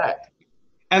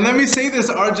 And let me say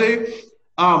this, RJ.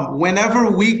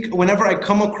 Whenever I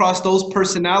come across those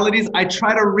personalities, I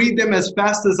try to read them as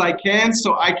fast as I can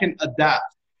so I can adapt.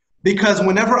 Because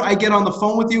whenever I get on the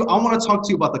phone with you, I want to talk to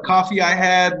you about the coffee I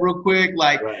had real quick.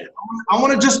 Like, I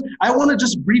want to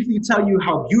just briefly tell you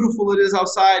how beautiful it is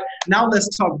outside. Now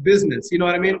let's talk business. You know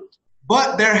what I mean?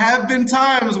 But there have been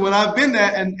times when I've been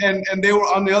there and they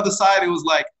were on the other side. It was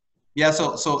like, yeah,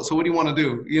 so what do you want to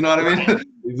do? You know what I mean?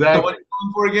 Exactly. So what are you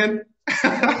calling for again?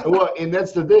 Well, and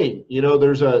that's the thing. You know,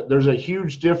 there's a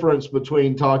huge difference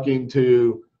between talking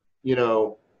to, you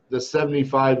know, the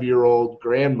 75-year-old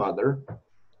grandmother.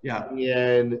 Yeah.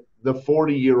 And the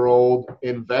 40-year-old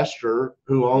investor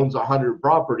who owns 100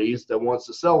 properties that wants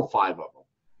to sell 5 of them.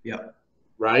 Yeah.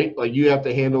 Right? Like, you have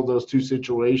to handle those two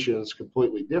situations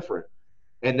completely different.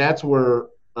 And that's where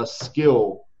a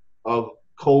skill of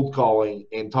cold calling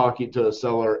and talking to a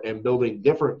seller and building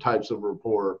different types of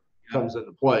rapport comes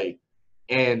into play.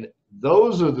 And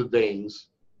those are the things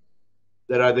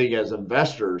that I think as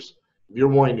investors, if you're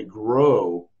wanting to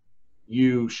grow,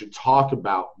 you should talk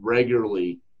about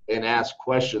regularly and ask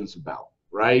questions about,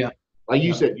 right? Like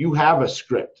you said, you have a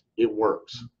script. It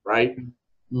works, right?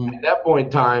 At that point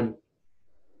in time,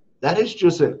 that is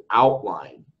just an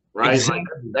outline, right? Exactly.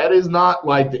 Like, that is not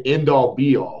like the end-all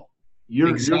be-all.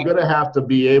 You're going to have to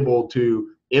be able to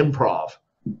improv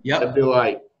and be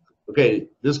like, okay,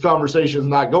 this conversation is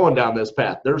not going down this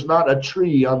path. There's not a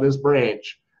tree on this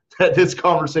branch that this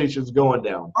conversation is going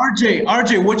down.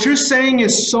 RJ, what you're saying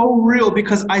is so real,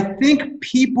 because I think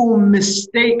people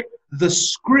mistake the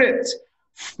script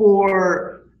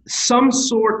for some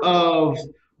sort of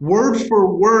word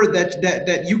for word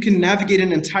that you can navigate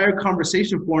an entire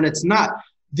conversation for, and it's not.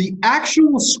 The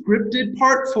actual scripted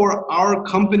part for our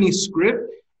company script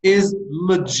is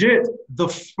legit the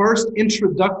first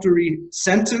introductory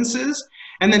sentences.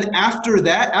 And then after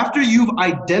that, after you've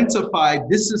identified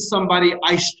this is somebody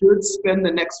I should spend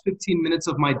the next 15 minutes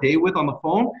of my day with on the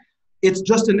phone, it's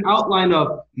just an outline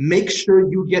of make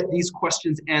sure you get these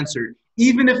questions answered.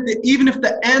 Even if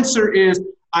the answer is,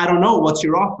 I don't know, what's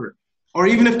your offer? Or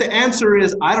even if the answer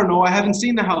is, I don't know, I haven't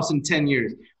seen the house in 10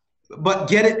 years. But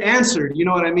get it answered, you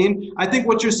know what I mean? I think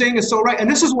what you're saying is so right. And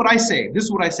this is what I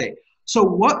say. So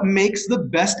what makes the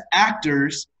best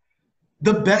actors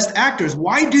the best actors?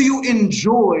 Why do you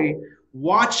enjoy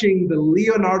watching the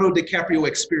Leonardo DiCaprio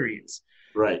Experience?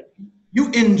 Right. You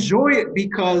enjoy it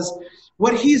because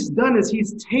what he's done is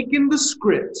he's taken the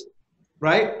script,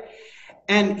 right?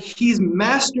 And he's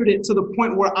mastered it to the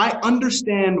point where I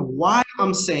understand why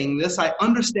I'm saying this. I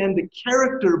understand the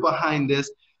character behind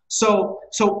this. So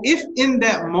if in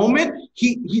that moment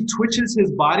he twitches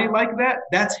his body like that,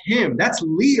 that's him. That's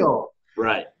Leo.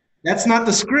 Right. That's not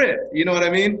the script. You know what I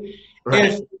mean?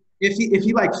 Right. If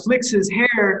he like flicks his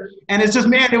hair and it's just,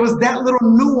 man, it was that little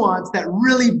nuance that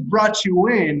really brought you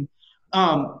in.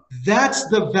 That's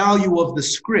the value of the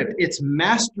script. It's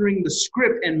mastering the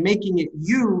script and making it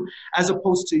you, as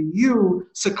opposed to you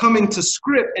succumbing to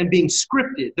script and being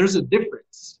scripted. There's a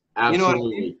difference. Absolutely. You know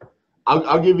what I mean?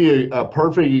 I'll give you a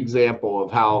perfect example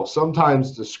of how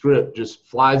sometimes the script just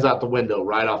flies out the window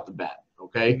right off the bat.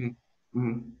 Okay. Mm-hmm.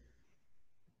 Mm-hmm.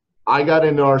 I got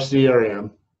into our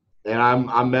CRM and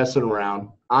I'm messing around.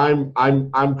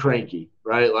 I'm cranky,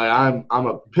 right? Like I'm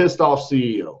a pissed off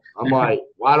CEO. I'm like,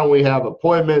 why don't we have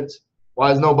appointments?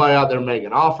 Why is nobody out there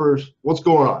making offers? What's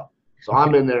going on? So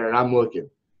I'm in there and I'm looking,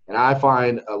 and I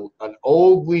find an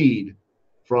old lead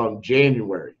from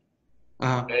January.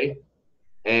 Okay.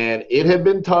 And it had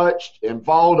been touched and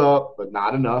followed up, but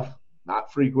not enough,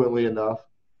 not frequently enough.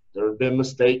 There have been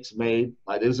mistakes made.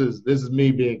 Like this is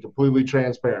me being completely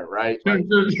transparent, right? Like,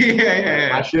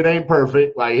 my shit ain't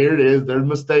perfect. Like, here it is. There's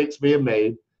mistakes being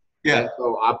made. Yeah. And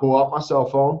so I pull out my cell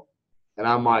phone and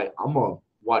I'm like, I'm gonna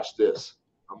watch this.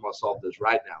 I'm gonna solve this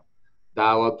right now.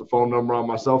 Dial up the phone number on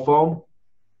my cell phone.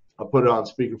 I put it on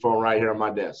speakerphone right here on my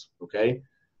desk. Okay.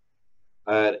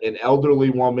 An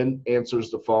elderly woman answers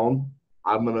the phone.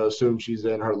 I'm gonna assume she's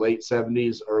in her late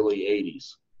 70s, early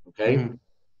 80s. Okay. Mm-hmm.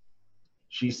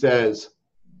 She says,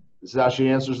 this is how she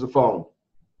answers the phone.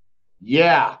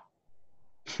 Yeah.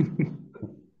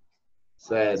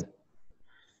 Said,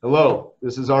 Hello,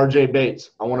 this is RJ Bates.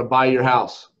 I want to buy your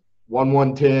house,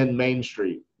 1110 Main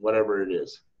Street, whatever it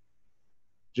is.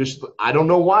 Just, I don't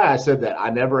know why I said that.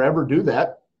 I never ever do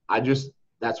that.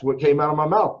 That's what came out of my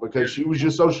mouth because she was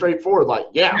just so straightforward. Like,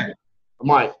 yeah. I'm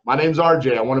like, my name's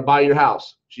RJ. I want to buy your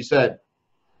house. She said,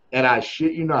 and I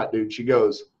shit you not, dude. She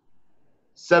goes,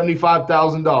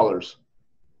 $75,000.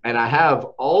 And I have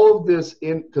all of this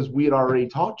in because we had already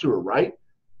talked to her, right?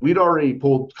 We'd already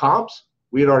pulled comps.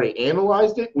 We had already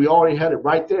analyzed it. We already had it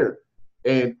right there.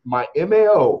 And my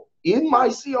MAO in my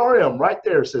CRM right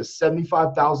there says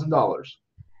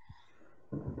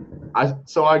 $75,000.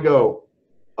 So I go,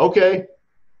 okay,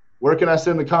 where can I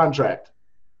send the contract?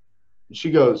 And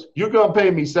she goes, you're going to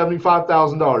pay me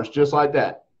 $75,000 just like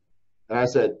that. And I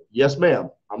said, yes, ma'am.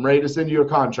 I'm ready to send you a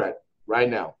contract right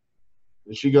now.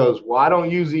 And she goes, well, I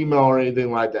don't use email or anything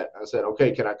like that. I said,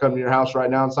 okay, can I come to your house right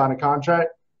now and sign a contract?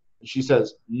 And she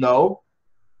says, no.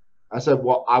 I said,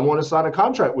 well, I want to sign a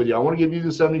contract with you. I want to give you the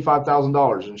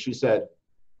 $75,000. And she said,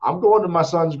 I'm going to my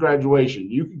son's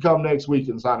graduation. You can come next week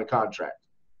and sign a contract.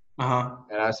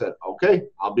 And I said, okay,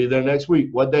 I'll be there next week.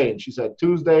 What day? And she said,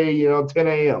 Tuesday, 10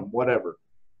 a.m., whatever.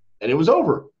 And it was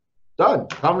over. Done.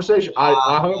 Conversation.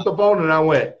 I hung up the phone and I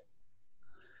went,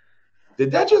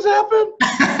 did that just happen?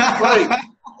 Like,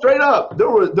 straight up. There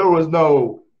was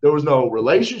no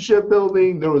relationship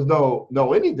building. There was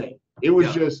no anything. It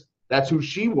was just, that's who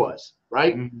she was,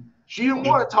 right? Mm-hmm. She didn't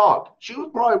want to talk. She was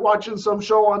probably watching some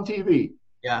show on TV.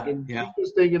 And she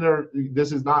was thinking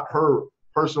this is not her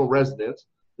personal residence.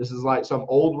 This is like some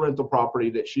old rental property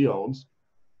that she owns.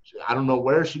 I don't know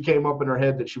where she came up in her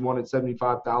head that she wanted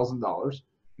 $75,000,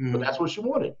 but that's what she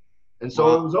wanted. And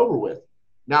so it was over with.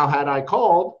 Now, had I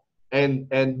called and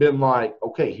been like,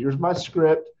 okay, here's my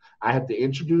script. I have to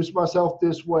introduce myself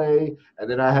this way,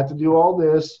 and then I have to do all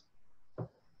this.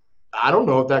 I don't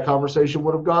know if that conversation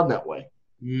would have gone that way,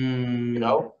 And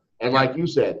like you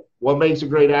said, what makes a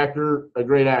great actor,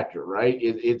 right?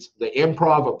 It's the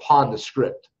improv upon the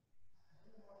script.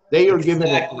 They are given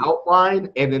an outline,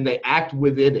 and then they act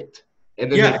within it,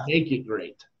 and then they make it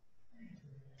great.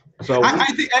 So I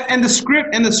think, and the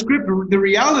script, the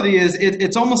reality is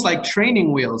it's almost like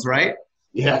training wheels, right?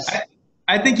 Yes.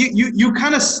 I think you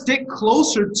kind of stick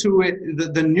closer to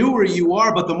it the newer you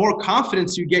are, but the more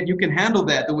confidence you get, you can handle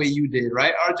that the way you did,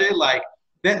 right, RJ? Like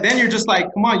then you're just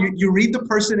like, come on, you read the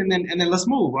person and then let's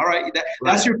move. All right,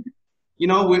 that's your,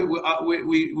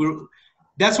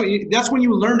 that's when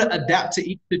you learn to adapt to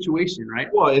each situation, right?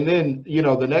 Well, and then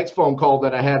the next phone call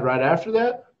that I had right after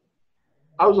that,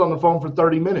 I was on the phone for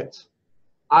 30 minutes.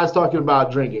 I was talking about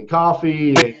drinking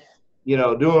coffee and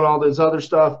doing all this other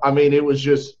stuff. I mean, it was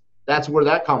just. That's where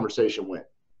that conversation went.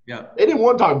 Yeah. They didn't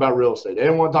want to talk about real estate. They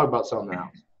didn't want to talk about something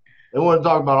else. They wanted to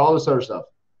talk about all this other stuff.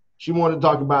 She wanted to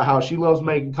talk about how she loves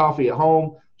making coffee at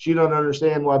home. She doesn't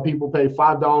understand why people pay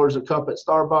 $5 a cup at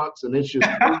Starbucks, and it's just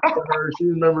for her. She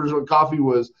remembers when coffee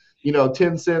was,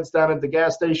 10 cents down at the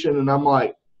gas station, and I'm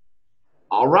like,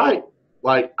 all right.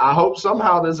 Like, I hope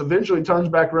somehow this eventually turns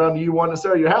back around to you wanting to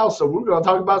sell your house, so we're going to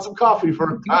talk about some coffee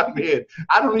for a time being.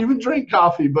 I don't even drink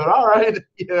coffee, but all right,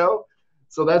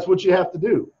 So that's what you have to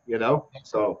do,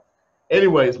 So,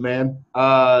 anyways, man,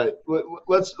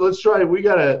 let's try.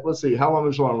 Let's see, how long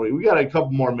is we? We got a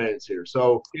couple more minutes here.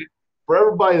 So, for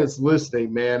everybody that's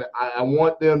listening, man, I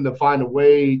want them to find a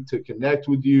way to connect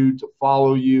with you, to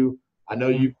follow you. I know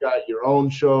you've got your own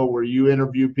show where you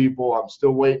interview people. I'm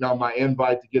still waiting on my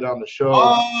invite to get on the show.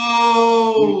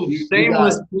 Oh,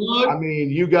 shameless plug. I mean,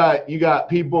 you got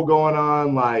people going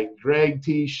on like Greg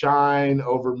T. Shine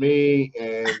over me,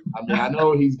 and I mean, I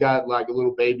know he's got like a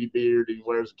little baby beard and he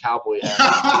wears a cowboy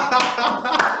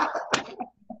hat.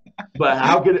 But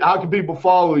how can people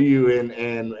follow you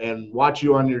and watch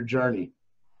you on your journey?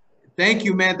 Thank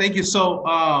you, man. Thank you. So,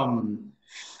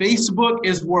 Facebook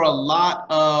is where a lot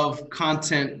of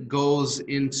content goes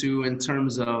into in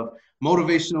terms of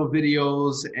motivational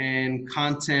videos and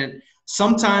content.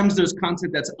 Sometimes there's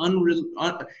content that's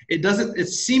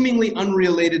it's seemingly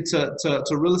unrelated to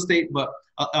real estate, but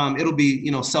it'll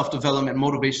be, self-development,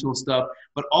 motivational stuff,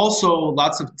 but also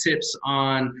lots of tips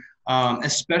on,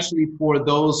 especially for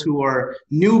those who are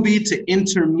newbie to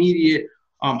intermediate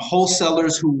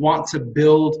wholesalers who want to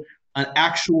build an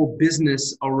actual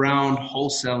business around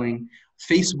wholesaling.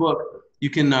 Facebook, you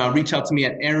can reach out to me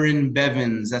at Earon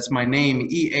Bevans. That's my name,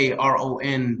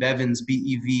 E-A-R-O-N, Bevans,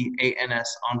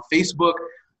 B-E-V-A-N-S on Facebook.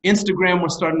 Instagram, we're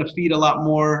starting to feed a lot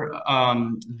more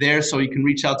there, so you can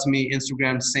reach out to me.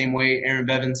 Instagram, the same way, Earon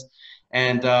Bevans.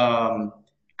 And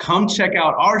come check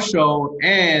out our show,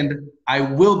 and I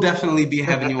will definitely be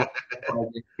having you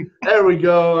on. There we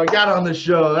go. I got on the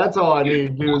show. That's all I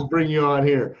need to do is bring you on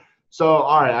here. So,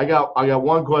 all right, I got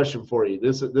one question for you.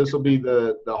 This will be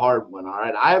the hard one. All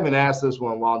right, I haven't asked this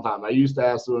one in a long time. I used to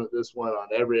ask this one on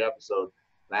every episode,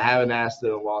 and I haven't asked it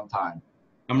in a long time.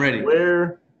 I'm ready.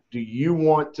 Where do you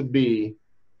want to be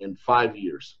in 5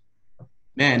 years?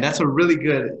 Man, that's a really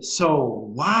good. So,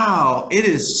 wow, it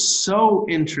is so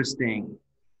interesting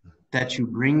that you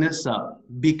bring this up,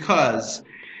 because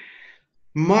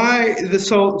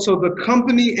the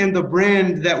company and the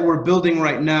brand that we're building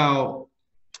right now,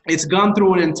 it's gone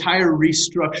through an entire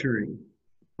restructuring,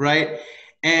 right?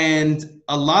 And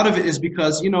a lot of it is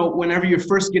because, whenever you're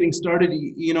first getting started,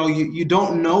 you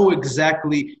don't know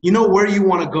exactly, where you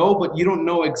want to go, but you don't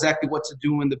know exactly what to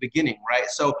do in the beginning, right?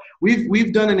 So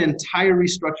we've done an entire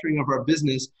restructuring of our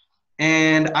business.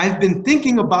 And I've been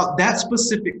thinking about that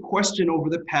specific question over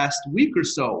the past week or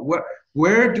so.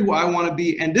 Where do I want to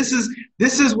be? And this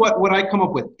is what I come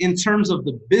up with in terms of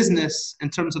the business.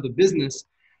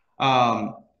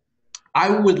 I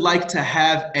would like to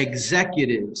have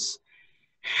executives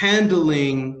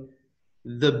handling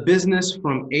the business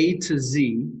from A to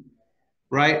Z,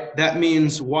 right? That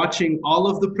means watching all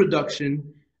of the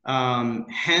production,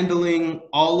 handling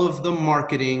all of the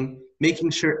marketing,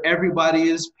 making sure everybody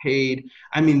is paid.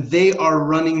 I mean, they are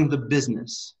running the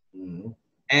business. Mm-hmm.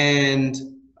 And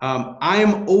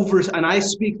and I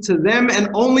speak to them and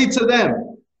only to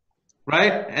them,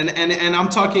 right? And I'm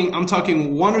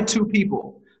talking one or two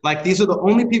people. Like, these are the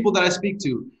only people that I speak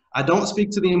to. I don't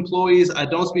speak to the employees. I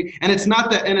don't speak, and it's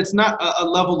not a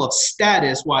level of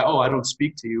status why, I don't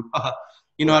speak to you.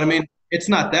 You know what I mean? It's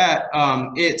not that.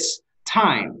 It's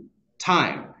time.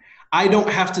 I don't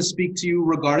have to speak to you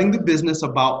regarding the business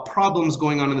about problems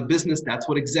going on in the business. That's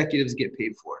what executives get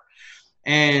paid for.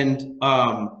 And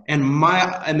my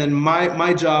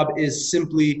job is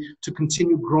simply to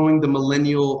continue growing the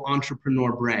Millennial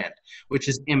entrepreneur brand, which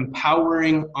is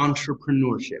empowering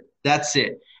entrepreneurship. That's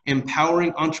it.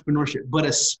 Empowering entrepreneurship, but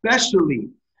especially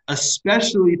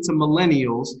to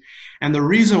millennials. And the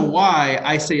reason why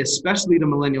I say especially to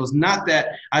millennials, not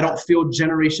that I don't feel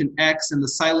Generation X and the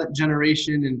silent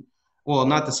generation, and well,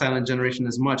 not the silent generation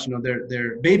as much,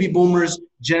 they're baby boomers,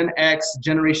 Gen X,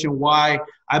 Generation Y.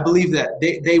 I believe that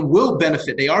they will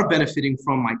benefit. They are benefiting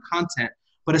from my content,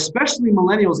 but especially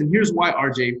millennials. And here's why,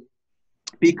 RJ,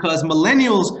 because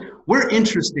millennials, we're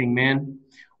interesting, man.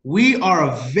 We are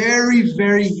a very,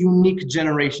 very unique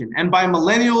generation. And by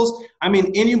millennials, I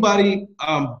mean anybody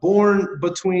born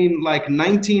between like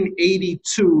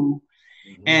 1982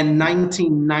 and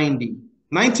 1990.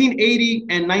 1980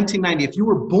 and 1990, if you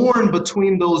were born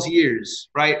between those years,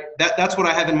 right? That's what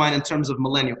I have in mind in terms of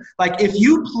millennial. Like, if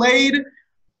you played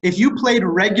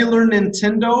regular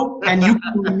Nintendo and you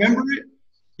can remember it,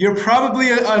 you're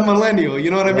probably a millennial.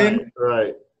 You know what I mean?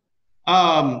 Right.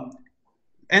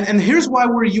 And here's why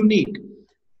we're unique.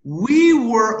 We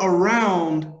were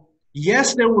around,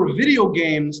 yes, there were video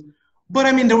games, but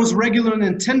I mean, there was regular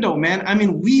Nintendo, man. I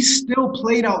mean, we still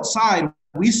played outside.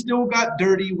 We still got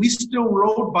dirty. We still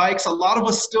rode bikes. A lot of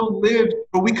us still lived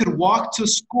where we could walk to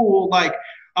school. Like,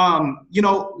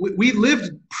 we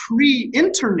lived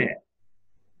pre-internet,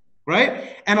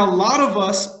 right? And a lot of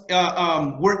us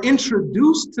were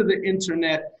introduced to the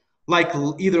internet like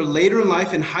either later in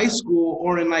life in high school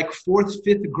or in like 4th,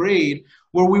 5th grade,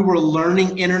 where we were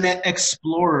learning Internet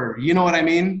Explorer. You know what I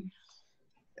mean?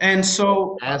 And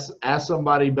so ask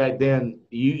somebody back then,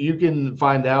 you can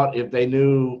find out if they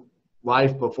knew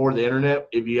life before the internet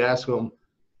if you ask them,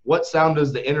 what sound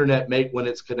does the internet make when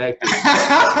it's connected?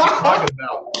 Talking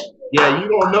about, yeah, you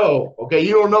don't know. Okay,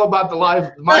 you don't know about the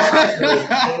life.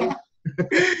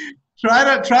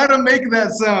 Try to make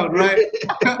that sound, right?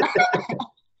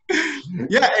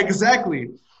 Yeah, exactly.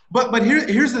 But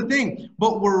here's the thing.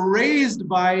 But we're raised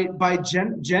by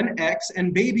Gen X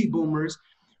and baby boomers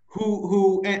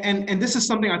who and this is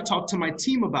something I've talked to my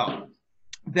team about,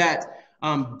 that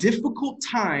difficult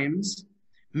times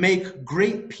make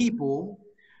great people.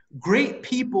 Great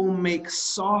people make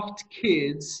soft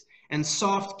kids, and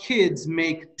soft kids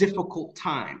make difficult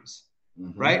times,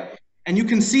 right? And you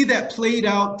can see that played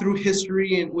out through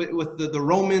history and with the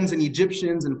Romans and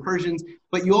Egyptians and Persians.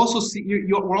 But you also see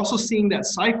we're also seeing that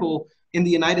cycle in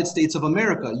the United States of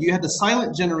America. You had the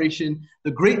silent generation,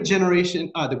 the Great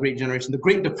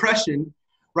Depression,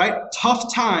 right?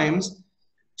 Tough times.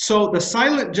 So the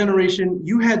silent generation,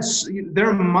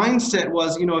 their mindset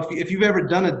was, if you've ever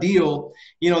done a deal,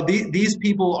 these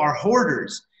people are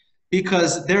hoarders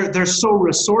because they're so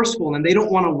resourceful and they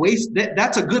don't want to waste that.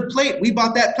 That's a good plate. We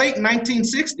bought that plate in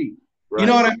 1960. Right. You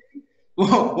know what I mean?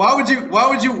 Well, why would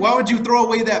you throw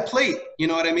away that plate? You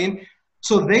know what I mean?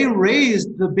 So they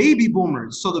raised the baby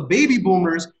boomers. So the baby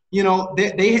boomers you know,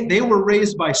 they were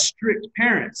raised by strict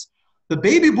parents. The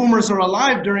baby boomers are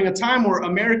alive during a time where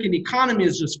American economy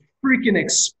is just freaking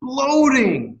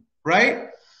exploding, right?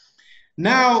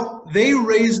 Now they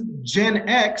raised Gen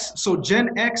X. So Gen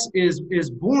X is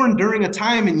born during a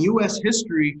time in US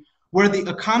history where the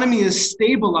economy is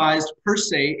stabilized per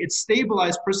se. It's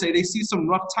stabilized per se. They see some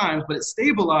rough times, but it's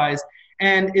stabilized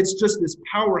and it's just this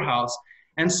powerhouse.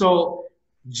 And so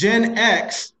Gen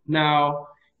X now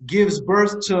gives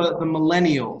birth to the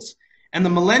millennials. And the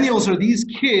millennials are these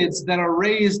kids that are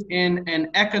raised in an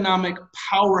economic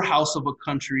powerhouse of a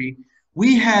country.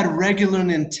 We had regular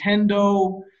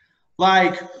Nintendo,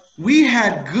 like we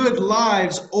had good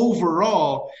lives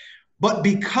overall. But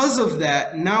because of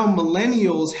that, now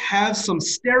millennials have some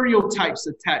stereotypes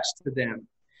attached to them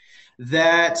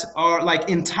that are like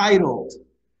entitled,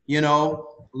 you know,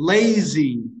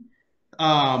 lazy,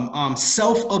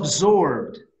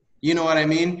 self-absorbed, you know what I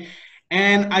mean?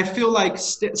 And I feel like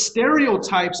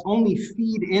stereotypes only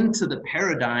feed into the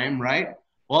paradigm, right?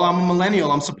 Well, I'm a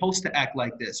millennial, I'm supposed to act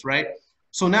like this, right?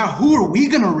 So now who are we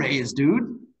gonna raise,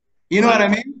 dude? You know what I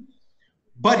mean?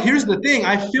 But here's the thing,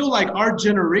 I feel like our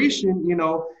generation, early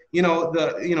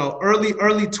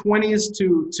 20s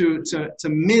to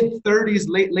mid 30s,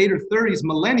 later 30s,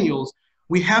 millennials,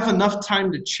 we have enough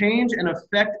time to change and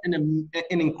affect an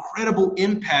incredible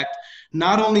impact,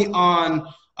 not only on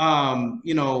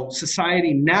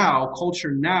society now,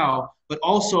 culture now, but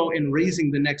also in raising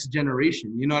the next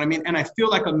generation. You know what I mean? And I feel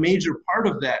like a major part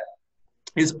of that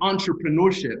is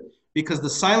entrepreneurship, because the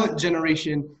silent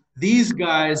generation, these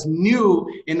guys knew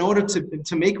in order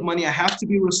to make money, I have to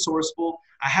be resourceful.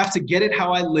 I have to get it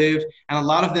how I live. And a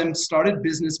lot of them started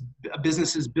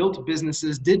businesses, built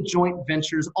businesses, did joint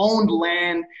ventures, owned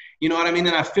land. You know what I mean?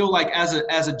 And I feel like as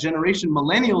a generation,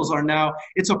 millennials are now,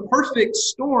 it's a perfect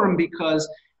storm because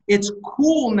it's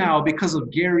cool now because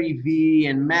of Gary Vee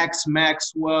and Max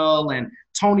Maxwell and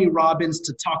Tony Robbins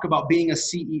to talk about being a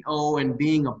CEO and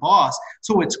being a boss.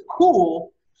 So it's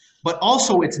cool, but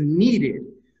also it's needed.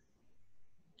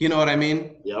 You know what I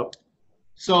mean? Yep.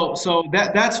 So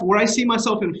that's where I see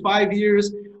myself in 5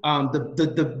 years.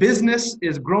 The business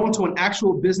is grown to an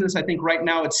actual business. I think right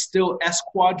now it's still S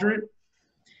quadrant.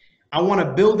 I want to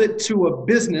build it to a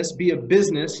business, be a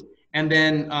business. And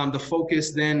then the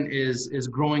focus then is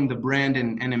growing the brand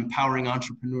and empowering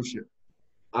entrepreneurship.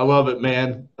 I love it,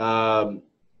 man.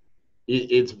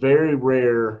 It's very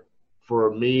rare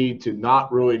for me to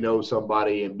not really know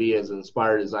somebody and be as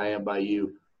inspired as I am by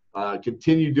you.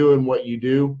 Continue doing what you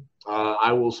do.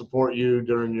 I will support you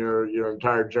during your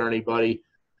entire journey, buddy.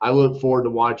 I look forward to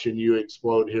watching you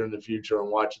explode here in the future and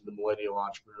watching the Millennial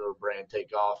Entrepreneur brand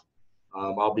take off.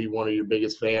 I'll be one of your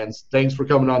biggest fans. Thanks for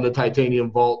coming on the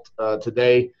Titanium Vault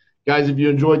today. Guys, if you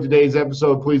enjoyed today's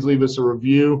episode, please leave us a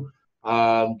review.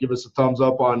 Give us a thumbs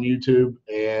up on YouTube,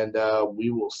 and we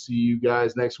will see you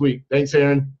guys next week. Thanks,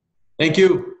 Earon. Thank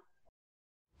you.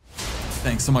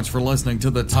 Thanks so much for listening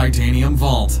to the Titanium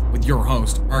Vault with your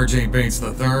host, RJ Bates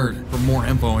III. For more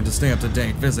info and to stay up to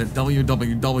date, visit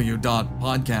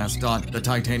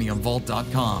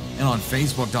www.podcast.thetitaniumvault.com and on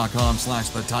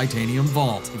facebook.com/The Titanium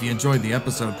Vault. If you enjoyed the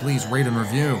episode, please rate and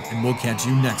review, and we'll catch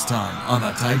you next time on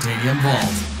the Titanium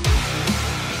Vault.